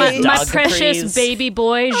 You seen My, those my dog precious capris? baby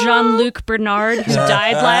boy, Jean-Luc Bernard, who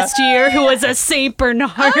died last year, who was a Saint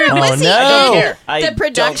Bernard. Was he no. in I don't care. I the don't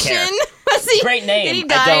production? care. Was he, Great did he name.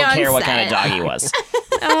 die I don't on care what set? kind of dog he was.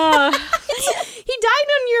 He died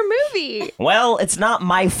on your movie. Well, it's not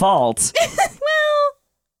my fault. Well,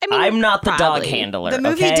 I mean, I'm not the dog probably. handler. The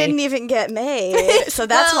movie okay? didn't even get made, so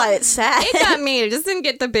that's Well, why it's sad. It got made. It just didn't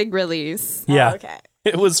get the big release. Yeah. Okay.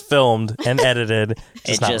 It was filmed and edited, just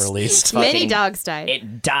It not just- released. Fucking- Many dogs died.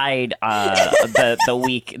 It died the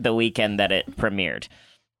weekend that it premiered.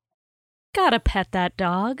 Gotta pet that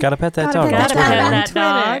dog. Gotta pet that Gotta dog. pet Gotta That's that pet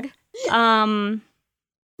right. dog. that Twitter. dog.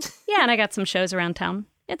 Yeah, and I got some shows around town.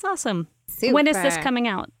 It's awesome. Super. When is this coming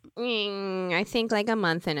out? I think like a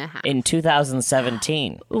month and a half. In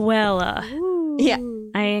 2017 Well, Yeah.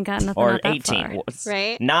 I ain't got nothing or out that 18. far.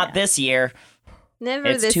 Right? Not this year. Never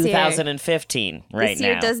It's this year. 2015 right This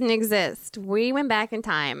year now. doesn't exist. We went back in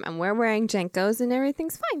time and we're wearing Jenkos and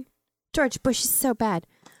everything's fine. George Bush is so bad.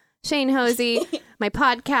 Shane Hosea, my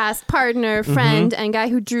podcast partner, friend, and guy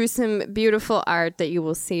who drew some beautiful art that you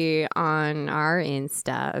will see on our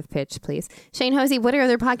Insta of Pitch, please. Shane Hosea, what are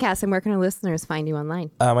other podcasts and where can our listeners find you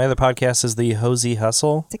online? My other podcast is the Hosey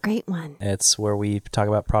Hustle. It's a great one. It's where we talk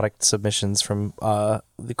about product submissions from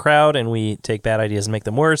the crowd, and we take bad ideas and make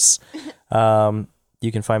them worse.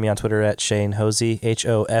 You can find me on Twitter at Shane Hosea.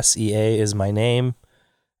 Hosea is my name,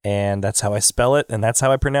 and that's how I spell it, and that's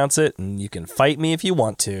how I pronounce it. And you can fight me if you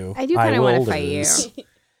want to. I do kind of want will to fight you. lose.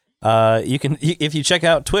 You can, if you check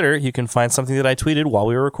out Twitter, you can find something that I tweeted while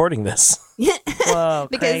we were recording this. Whoa,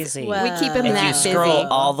 Because crazy. we keep him If that you scroll busy.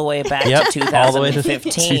 all the way back Yep, to 2015, all the way to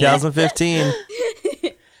 2015.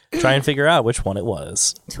 Try and figure out which one it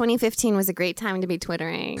was. 2015 was a great time to be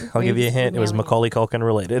Twittering. I'll give you a hint. It was Macaulay Culkin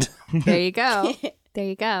related. There you go. There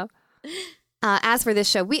you go. As for this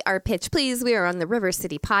show, we are Pitch Please. We are on the River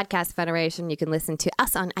City Podcast Federation. You can listen to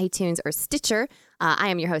us on iTunes or Stitcher. I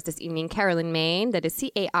am your host this evening, Carolyn Main. That is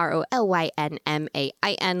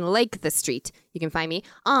CarolynMain, like the street. You can find me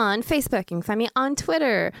on Facebook. You can find me on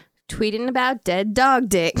Twitter, tweeting about dead dog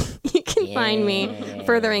dick. You can find me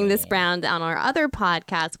furthering this brand on our other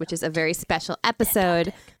podcast, which is a very special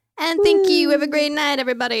episode. And thank you. Have a great night,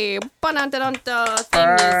 everybody. Ba-dun-dun-dun-dun.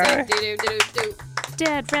 Theme music. Do-do-do-do-do.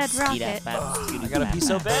 Dead Red Rocket. I gotta pee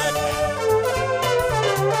so bad.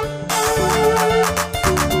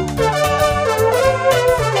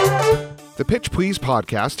 The Pitch Please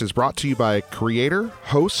podcast is brought to you by creator,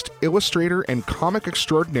 host, illustrator, and comic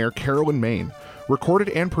extraordinaire Carolyn Main. Recorded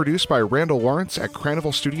and produced by Randall Lawrence at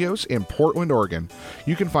Craneville Studios in Portland, Oregon.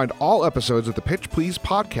 You can find all episodes of the Pitch Please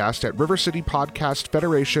podcast at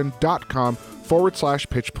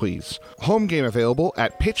rivercitypodcastfederation.com/Pitch Please. Home game available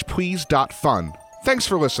at pitchplease.fun. Thanks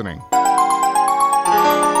for listening.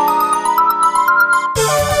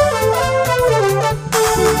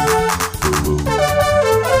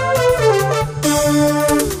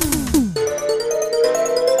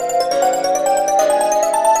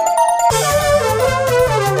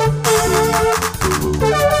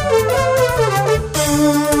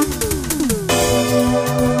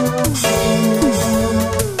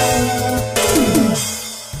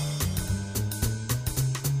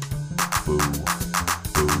 Boom.